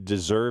they should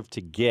deserve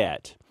to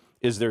get.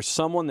 Is there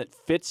someone that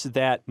fits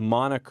that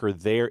moniker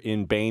there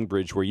in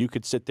Bainbridge where you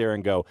could sit there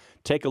and go,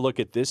 take a look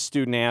at this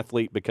student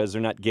athlete because they're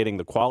not getting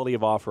the quality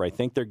of offer I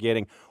think they're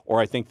getting,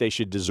 or I think they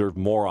should deserve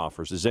more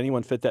offers? Does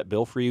anyone fit that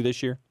bill for you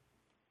this year?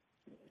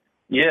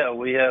 Yeah,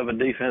 we have a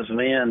defensive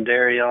end,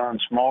 Darion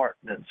Smart,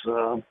 that's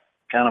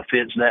kind of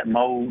fits that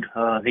mold.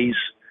 He's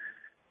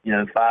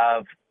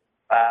 5'11"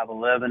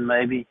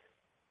 maybe,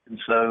 and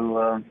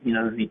so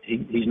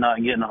he's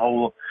not getting a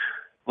whole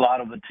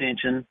lot of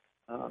attention.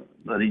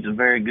 But he's a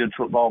very good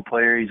football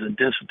player. He's a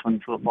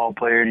disciplined football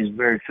player, and he's a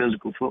very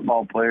physical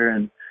football player.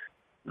 And,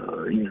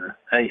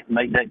 hey,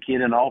 make that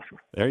kid an offer.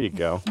 There you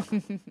go.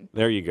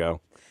 There you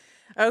go.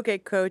 Okay,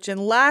 Coach. And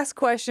last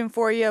question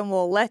for you, and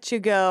we'll let you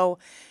go.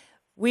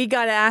 We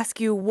got to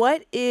ask you,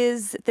 what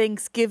is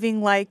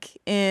Thanksgiving like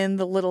in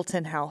the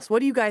Littleton house? What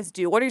do you guys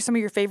do? What are some of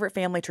your favorite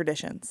family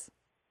traditions?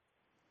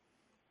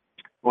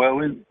 Well,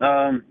 we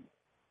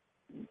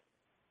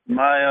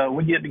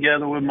get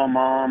together with my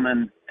mom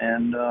and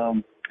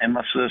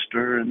my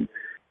sister,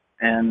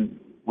 and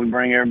we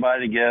bring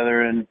everybody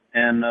together and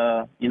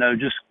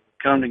just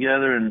come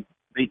together and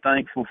be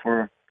thankful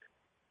for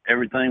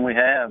everything we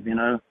have, and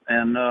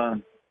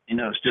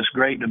it's just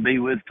great to be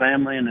with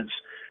family, and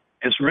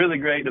it's really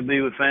great to be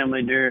with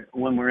family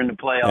when we're in the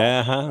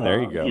playoffs.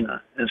 There you go.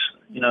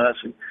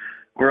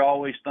 We're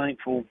always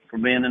thankful for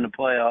being in the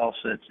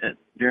playoffs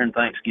during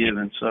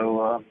Thanksgiving.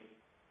 So,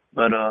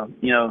 I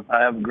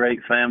have a great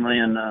family,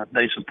 and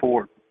they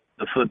support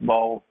the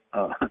football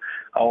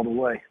all the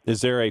way.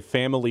 Is there a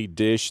family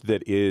dish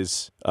that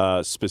is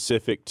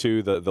specific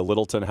to the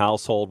Littleton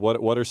household?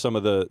 What are some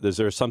of is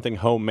there something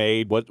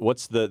homemade?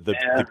 What's the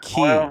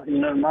key? Well,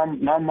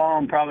 my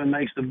mom probably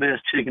makes the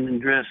best chicken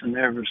and dressing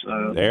ever.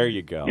 So there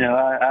you go.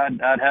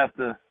 I'd have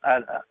to.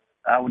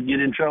 I would get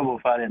in trouble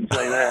if I didn't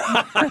say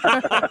that.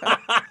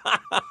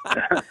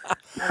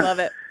 I love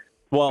it.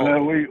 Well,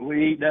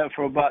 we eat that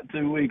for about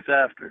 2 weeks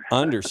after.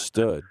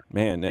 Understood,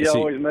 man. She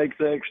always makes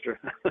extra.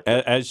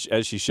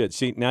 as she should.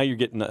 See, now you're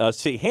getting.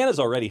 See, Hannah's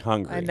already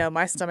hungry. I know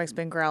my stomach's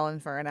been growling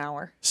for an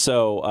hour.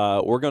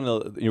 So we're gonna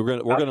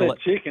let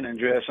chicken and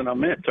dressing. I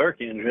meant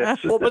turkey and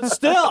dressing. Well, but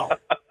still.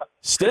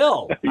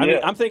 I mean,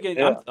 I'm thinking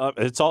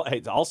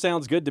it all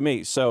sounds good to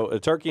me. So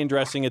turkey and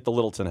dressing at the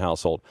Littleton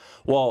household.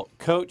 Well,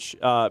 Coach,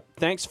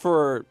 thanks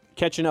for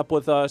catching up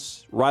with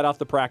us right off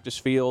the practice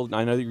field.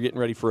 I know that you're getting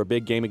ready for a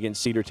big game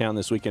against Cedartown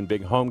this weekend,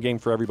 big home game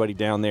for everybody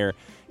down there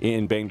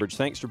in Bainbridge.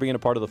 Thanks for being a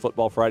part of the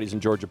Football Fridays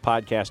in Georgia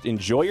podcast.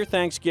 Enjoy your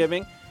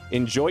Thanksgiving,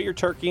 enjoy your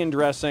turkey and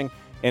dressing,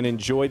 and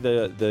enjoy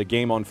the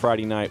game on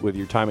Friday night with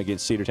your time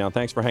against Cedartown.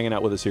 Thanks for hanging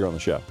out with us here on the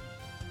show.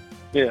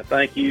 Yeah,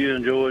 thank you.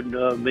 Enjoyed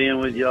being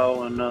with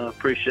y'all, and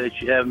appreciate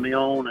you having me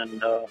on,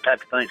 and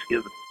happy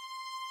Thanksgiving.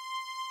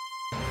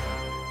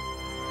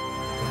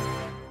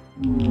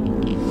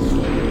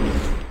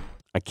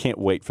 I can't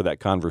wait for that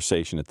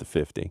conversation at the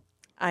 50.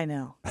 I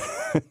know.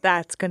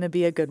 That's going to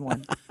be a good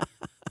one.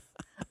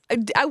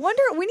 I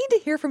wonder, we need to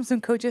hear from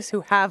some coaches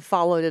who have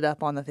followed it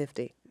up on the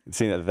 50.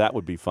 See, that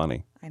would be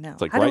funny. I know.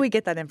 It's like, how do we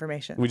get that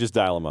information? We just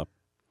dial them up.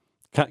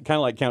 Kind of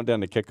like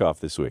countdown to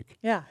kickoff this week.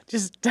 Yeah,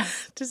 just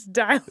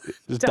dial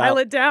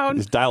it down.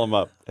 Just dial them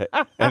up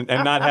and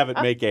not have it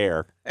make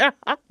air.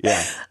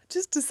 Yeah.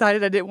 Just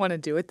decided I didn't want to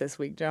do it this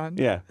week, John.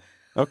 Yeah.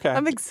 Okay.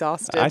 I'm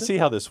exhausted. I see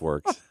how this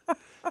works.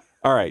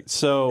 All right,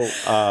 so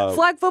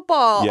flag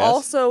football yes.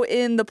 also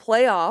in the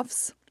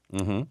playoffs.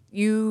 Mm-hmm.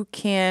 You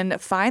can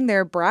find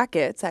their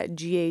brackets at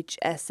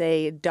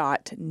ghsa.net.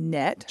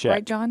 Check.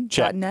 Right, John?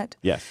 Check. .net.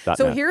 Yes.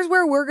 So .net. here's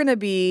where we're going to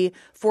be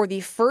for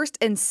the first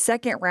and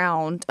second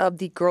round of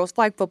the girls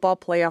flag football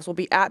playoffs. We'll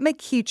be at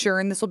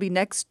McEacher, and this will be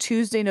next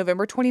Tuesday,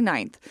 November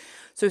 29th.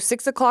 So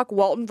 6 o'clock,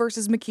 Walton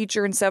versus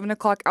McEacher, and 7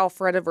 o'clock,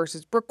 Alpharetta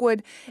versus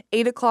Brookwood.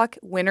 8 o'clock,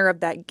 winner of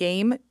that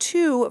game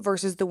 2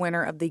 versus the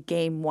winner of the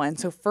game 1.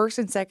 So first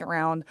and second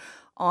round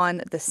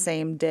on the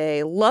same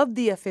day. Love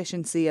the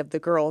efficiency of the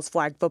girls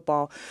flag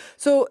football.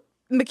 So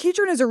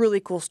McEacher is a really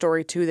cool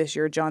story, too, this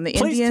year, John. The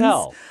Please Indians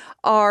tell.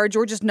 are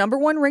Georgia's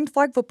 #1 ranked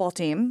flag football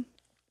team.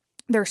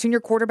 Their senior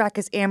quarterback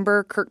is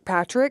Amber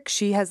Kirkpatrick.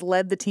 She has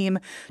led the team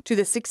to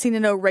the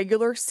 16-0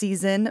 regular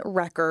season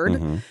record.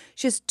 Mm-hmm.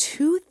 She has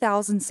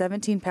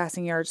 2,017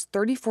 passing yards,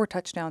 34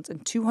 touchdowns,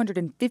 and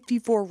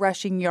 254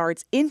 rushing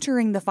yards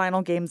entering the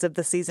final games of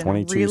the season.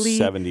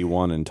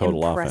 2271 in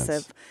total impressive.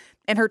 offense.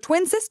 And her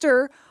twin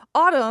sister,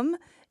 Autumn,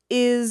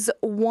 is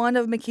one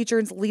of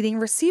McEacher's leading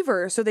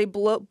receivers. So they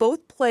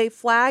both play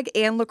flag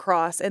and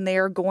lacrosse, and they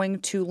are going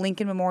to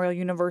Lincoln Memorial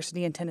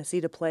University in Tennessee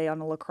to play on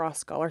a lacrosse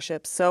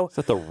scholarship. So Is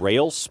that the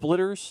Rail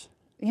Splitters?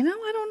 I don't know.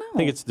 I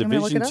think it's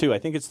Division II. I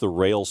think it's the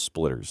Rail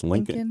Splitters.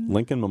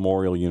 Lincoln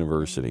Memorial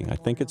University. I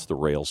think it's the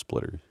Rail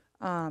Splitters.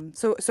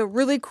 So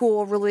really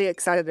cool, really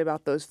excited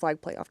about those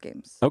flag playoff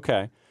games.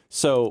 Okay.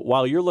 So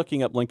while you're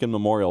looking up Lincoln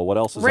Memorial, what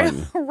else is on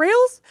you?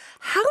 Rails?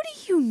 How do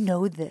you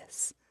know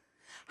this?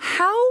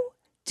 How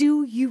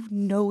do you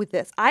know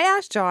this? I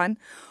asked John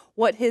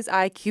what his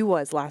IQ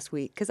was last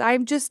week because I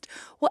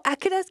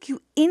could ask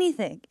you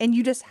anything and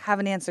you just have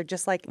an answer,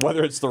 just like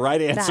whether it's the right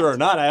answer or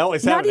not. I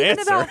always have an answer.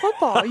 Not even about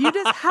football. You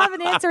just have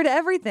an answer to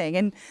everything,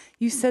 and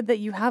you said that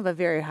you have a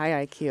very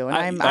high IQ,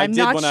 and I'm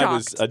not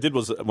shocked. I did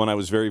when I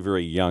was very,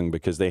 very young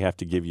because they have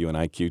to give you an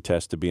IQ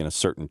test to be in a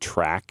certain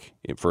track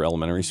for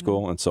elementary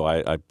school, and so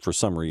I for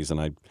some reason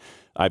I.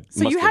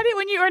 So you had it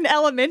when you were in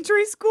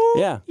elementary school?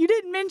 Yeah. You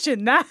didn't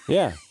mention that.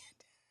 Yeah.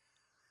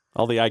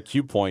 All the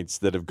IQ points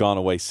that have gone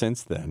away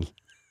since then.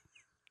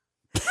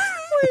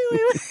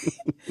 Wait.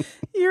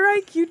 Your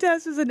IQ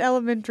test was in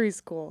elementary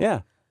school.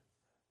 Yeah.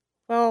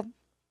 Well,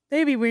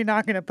 maybe we're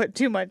not going to put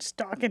too much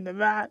stock into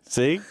that.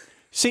 See,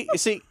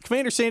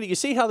 Commander Sandy, you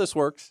see how this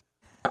works?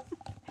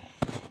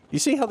 You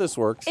see how this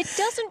works? It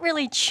doesn't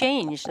really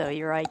change, though,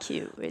 your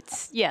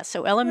IQ.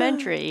 So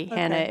elementary, Okay.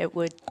 Hannah, it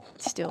would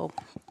still,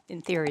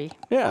 in theory.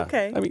 Yeah.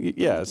 Okay. I mean,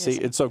 yeah.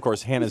 See, and so of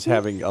course Hannah's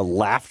having a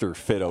laughter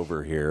fit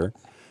over here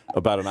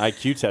about an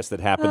IQ test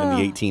that happened in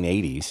the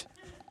 1880s.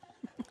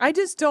 I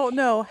just don't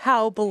know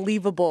how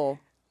believable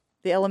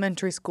the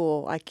elementary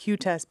school IQ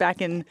test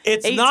back in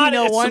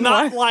 1801 It's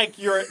not was. like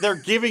they're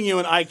giving you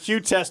an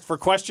IQ test for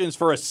questions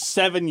for a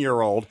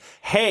 7-year-old.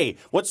 Hey,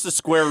 what's the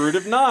square root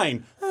of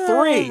 9?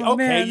 3. Okay,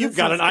 man, you've this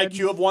got is an good.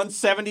 IQ of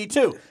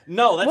 172.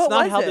 No, that's What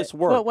not was how it? this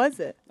works. What was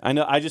it?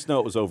 I just know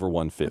it was over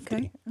 150.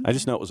 Okay. I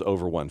just know it was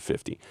over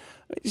 150.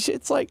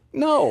 It's like,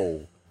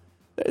 no.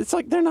 It's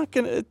like they're not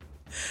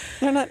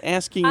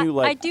asking you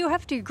like. I do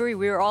have to agree.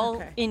 We were all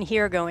Okay. in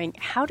here going,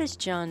 how does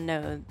John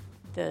know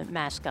the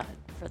mascot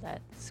for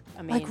that?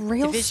 I mean, Like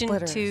rail Division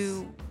splitters.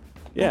 2.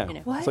 Yeah, You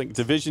know. What? it's like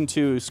Division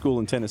II school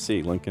in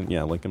Tennessee, Lincoln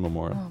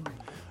Memorial.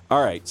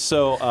 All right,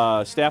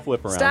 so staff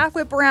whip around. Staff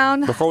whip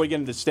around. Before we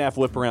get into staff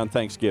whip around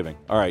Thanksgiving.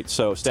 All right,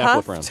 so staff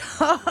whip around.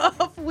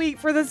 Tough week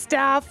for the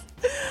staff.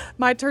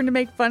 My turn to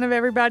make fun of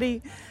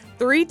everybody.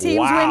 3 teams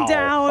went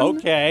down.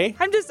 Okay.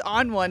 I'm just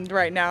on one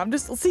right now. Do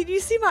you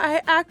see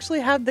I actually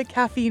had the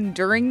caffeine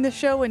during the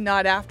show and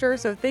not after,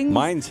 so things.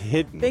 Mine's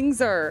hidden.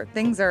 Things are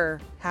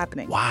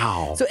happening.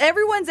 Wow. So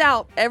everyone's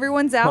out. I'm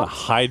gonna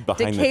hide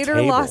behind Decatur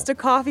the table. lost to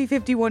Coffee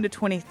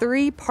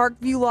 51-23.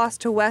 Parkview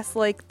lost to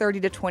Westlake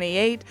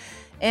 30-28.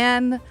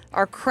 And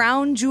our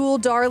crown jewel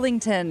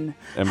Darlington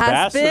Ambassador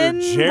has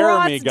been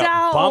Jeremy brought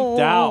got bumped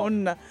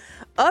down. out.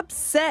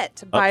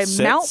 Upset by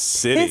Upset Mount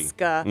City.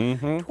 Pisgah,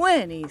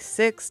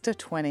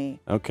 26-20.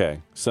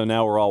 Okay, so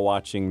now we're all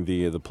watching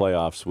the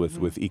playoffs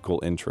with equal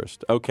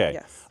interest. Okay.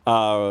 Yes.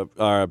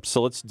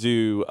 So let's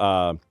do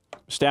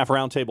staff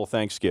roundtable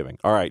Thanksgiving.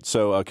 All right.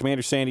 So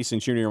Commander Sandy,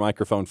 since you're near your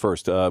microphone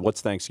first, what's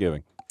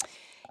Thanksgiving?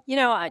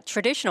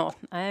 Traditional.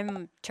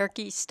 I'm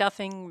turkey,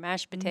 stuffing,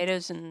 mashed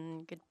potatoes,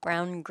 and good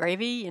brown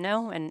gravy,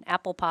 and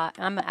apple pie.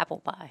 I'm an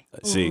apple pie.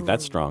 See,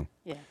 that's strong.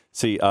 Yeah.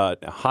 See,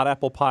 hot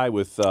apple pie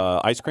with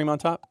ice cream on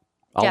top?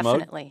 A la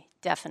mode?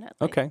 Definitely.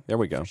 Okay, there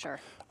we go. For sure.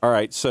 All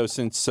right, so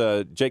since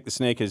Jake the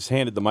Snake has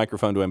handed the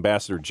microphone to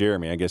Ambassador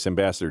Jeremy, I guess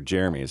Ambassador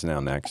Jeremy is now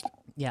next.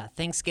 Yeah,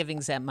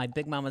 Thanksgiving's at my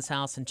Big Mama's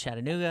house in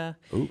Chattanooga,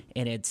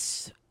 and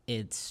it's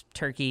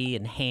turkey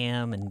and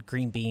ham and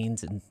green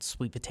beans and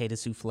sweet potato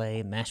souffle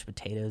and mashed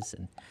potatoes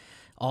and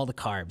all the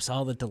carbs,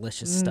 all the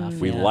delicious stuff.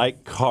 We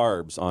like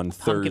carbs on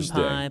Pumpkin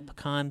Thursday. pie,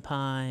 pecan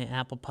pie,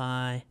 apple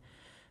pie,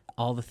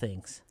 all the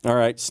things. All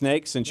right,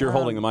 Snake, since you're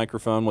holding the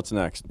microphone, what's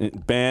next?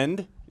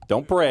 Bend,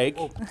 don't break.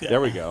 There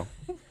we go.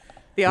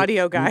 The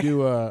audio guy.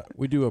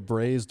 We do a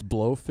braised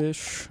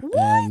blowfish,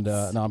 and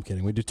no, I'm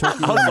kidding. We do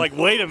turkey. I was like,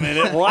 wait a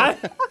minute, what?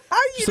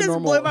 You just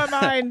blew my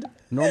mind.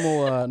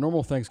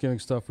 Normal Thanksgiving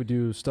stuff. We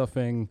do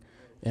stuffing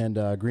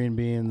and green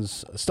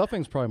beans.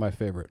 Stuffing's probably my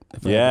favorite.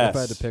 If I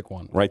had to pick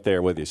one. Right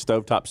there with you.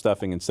 Stovetop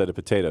stuffing instead of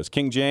potatoes.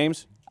 King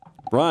James,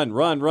 run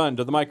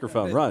to the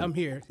microphone. Run. I'm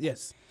here.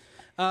 Yes.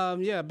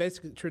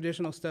 Basically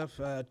traditional stuff.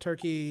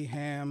 Turkey,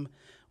 ham.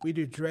 We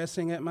do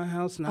dressing at my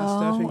house, not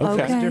stuffing.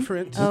 Okay. It's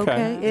different.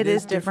 Okay, it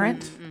is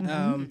different.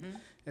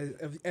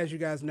 As you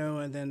guys know,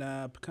 and then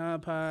pecan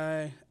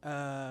pie.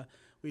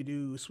 We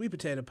do sweet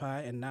potato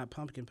pie and not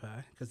pumpkin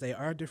pie because they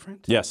are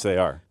different. Yes, they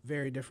are.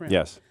 Very different.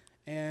 Yes.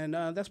 And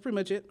that's pretty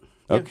much it.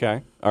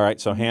 Okay. All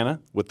right. So Hannah,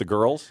 with the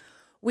girls.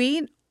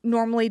 We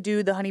normally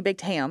do the honey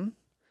baked ham,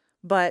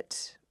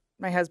 but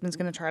my husband's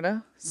going to try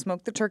to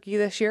smoke the turkey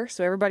this year.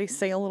 So everybody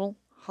say a little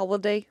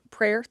holiday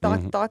prayer,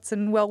 thoughts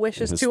and well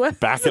wishes to us.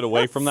 Back it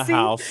away from the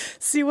house.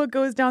 See what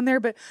goes down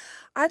there. But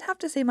I'd have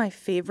to say my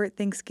favorite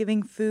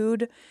Thanksgiving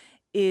food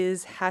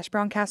is hash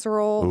brown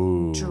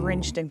casserole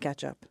drenched in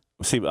ketchup.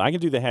 See, I can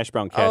do the hash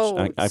brown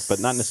ketchup, but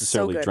not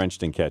necessarily so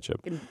drenched in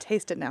ketchup. You can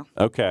taste it now.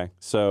 Okay,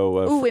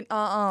 so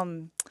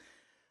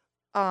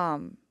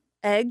and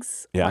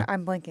eggs. Yeah.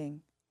 I'm blanking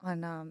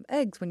on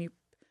eggs when you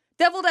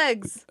deviled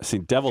eggs. See,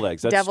 deviled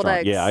eggs. That's Deviled strong.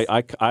 eggs. Yeah,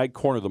 I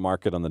corner the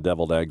market on the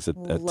deviled eggs.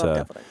 Love deviled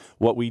eggs.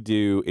 What we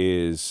do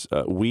is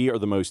we are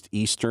the most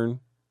eastern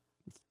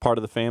part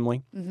of the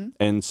family,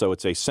 and so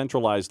it's a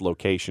centralized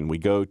location. We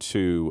go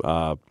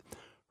to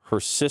her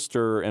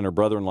sister and her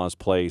brother-in-law's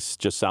place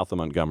just south of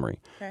Montgomery.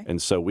 Okay.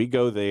 And so we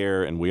go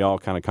there and we all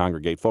kind of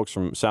congregate. Folks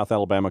from South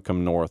Alabama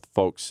come north.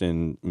 Folks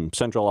in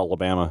Central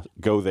Alabama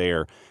go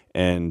there.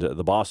 And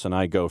the boss and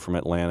I go from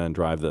Atlanta and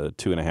drive the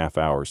 2.5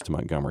 hours to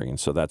Montgomery. And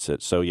so that's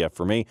it. So, yeah,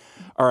 for me.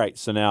 All right.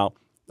 So now,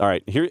 all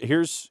right,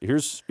 here's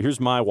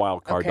my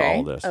wild card to all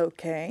of this.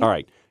 Okay. All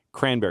right.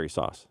 Cranberry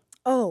sauce.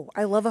 Oh,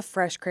 I love a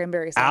fresh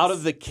cranberry sauce. Out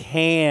of the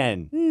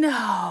can. No.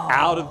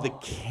 Out of the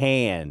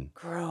can.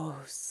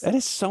 Gross. That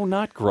is so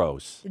not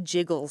gross.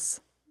 Jiggles.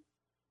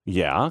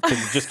 Yeah,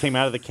 because it just came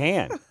out of the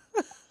can.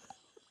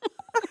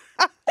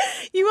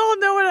 You all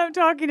know what I'm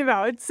talking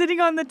about. It's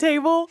sitting on the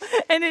table,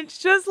 and it's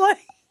just like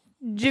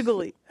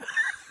jiggly.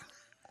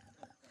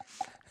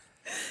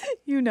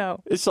 You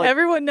know. It's like,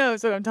 everyone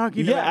knows what I'm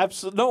talking about. Yeah,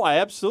 absolutely. No, I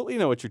absolutely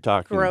know what you're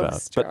talking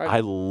about. But I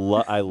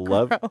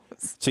love.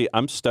 Gross. See,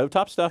 I'm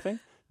stovetop stuffing,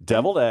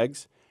 deviled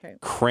eggs,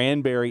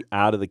 cranberry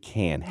out of the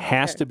can.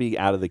 Has to be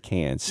out of the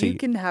can. See, you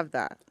can have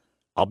that.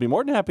 I'll be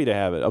more than happy to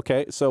have it.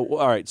 Okay, so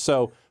all right,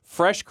 so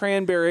fresh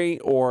cranberry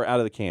or out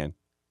of the can.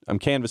 I'm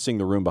canvassing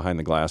the room behind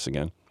the glass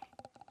again.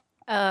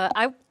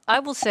 I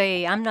will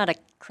say I'm not a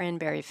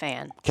cranberry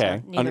fan.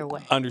 Okay, so neither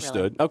way.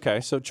 Understood. Really. Okay,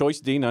 so choice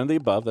D, none of the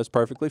above. That's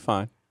perfectly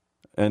fine.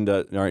 And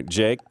all right,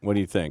 Jake, what do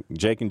you think?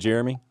 Jake and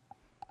Jeremy?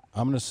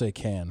 I'm going to say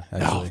can,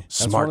 actually. Oh, that's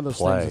smart one of those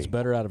play. things that's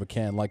better out of a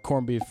can. Like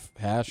corned beef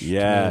hash.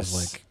 Yes. To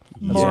me is like,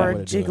 more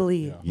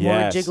jiggly.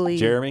 Yeah. More jiggly.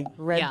 Jeremy?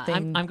 Red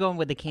thing. I'm going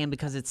with the can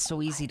because it's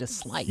so easy to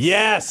slice.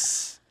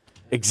 Yes.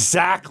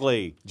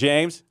 Exactly.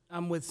 James?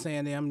 I'm with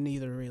Sandy. I'm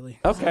neither really.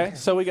 Okay.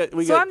 So we got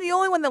I'm the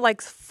only one that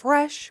likes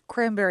fresh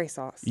cranberry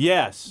sauce.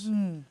 Yes.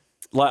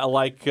 So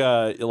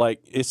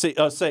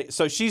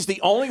she's the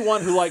only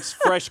one who likes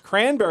fresh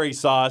cranberry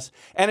sauce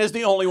and is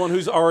the only one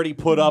who's already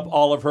put up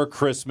all of her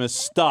Christmas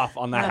stuff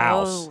on the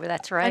house. Oh,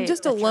 that's right. I'm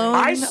just That's alone.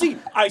 I see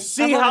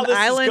I'm how on this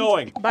an is island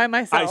going. by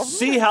myself. I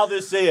see how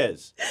this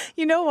is.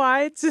 You know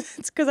why? It's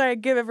because I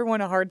give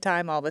everyone a hard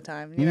time all the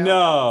time. You know?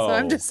 No. So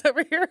I'm just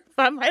over here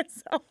by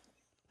myself.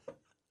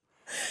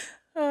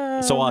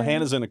 So while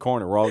Hannah's in the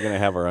corner, we're all going to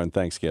have our own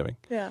Thanksgiving.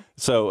 Yeah.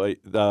 So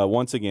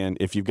once again,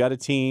 if you've got a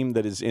team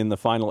that is in the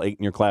final 8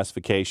 in your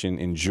classification,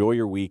 enjoy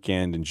your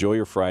weekend, enjoy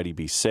your Friday,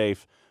 be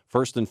safe.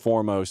 First and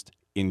foremost,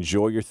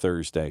 enjoy your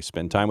Thursday.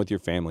 Spend time with your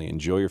family.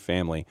 Enjoy your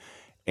family.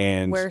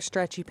 And wear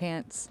stretchy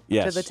pants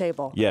to the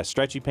table. Yes,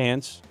 stretchy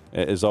pants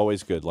is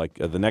always good. Like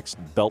the next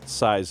belt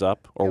size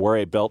up, or wear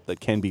a belt that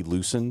can be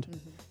loosened.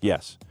 Mm-hmm.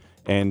 Yes.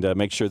 And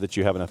make sure that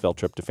you have enough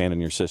L-tryptophan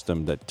in your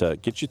system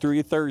that gets you through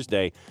your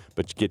Thursday,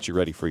 but gets you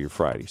ready for your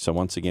Friday. So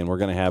once again, we're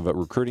going to have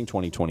Recruiting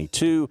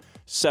 2022,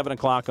 7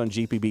 o'clock on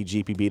GPB,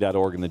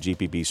 gpb.org, and the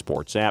GPB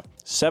Sports app,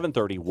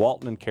 7:30,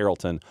 Walton and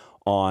Carrollton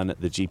on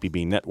the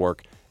GPB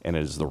network, and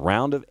it is the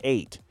round of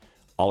 8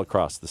 all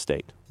across the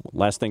state.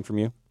 Last thing from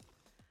you?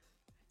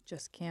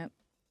 Just can't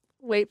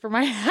wait for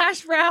my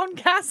hash brown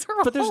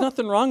casserole. But there's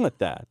nothing wrong with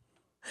that.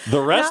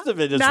 The rest of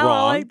it is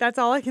wrong. That's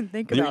all I can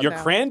think about. Your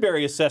now.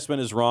 cranberry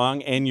assessment is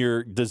wrong, and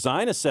your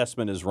design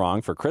assessment is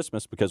wrong for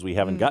Christmas because we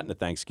haven't gotten to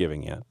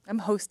Thanksgiving yet. I'm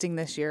hosting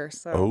this year,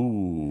 so.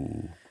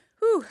 Oh.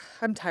 Whew,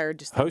 I'm tired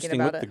just thinking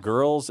Hosting about with it. the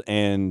girls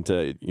and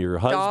your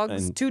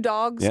husband. Two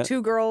dogs, yeah.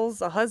 2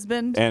 girls, a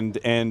husband.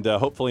 And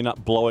hopefully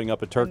not blowing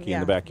up a turkey in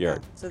the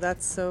backyard. Yeah.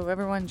 So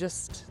everyone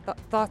just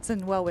thoughts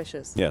and well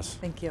wishes. Yes.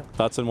 Thank you.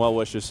 Thoughts and well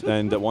wishes.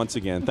 And once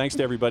again, thanks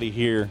to everybody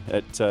here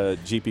at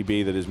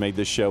GPB that has made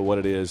this show what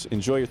it is.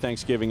 Enjoy your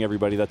Thanksgiving,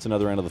 everybody. That's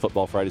another end of the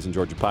Football Fridays in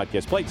Georgia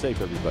podcast. Play it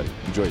safe, everybody.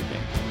 Enjoy your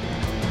game.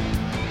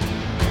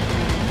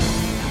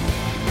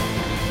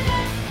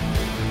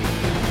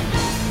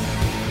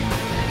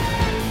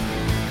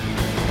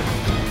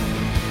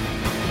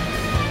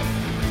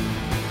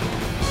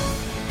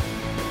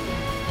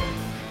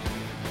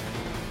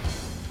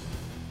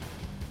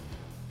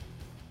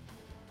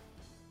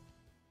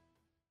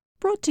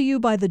 Brought to you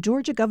by the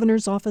Georgia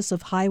Governor's Office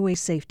of Highway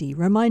Safety,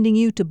 reminding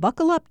you to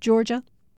buckle up, Georgia.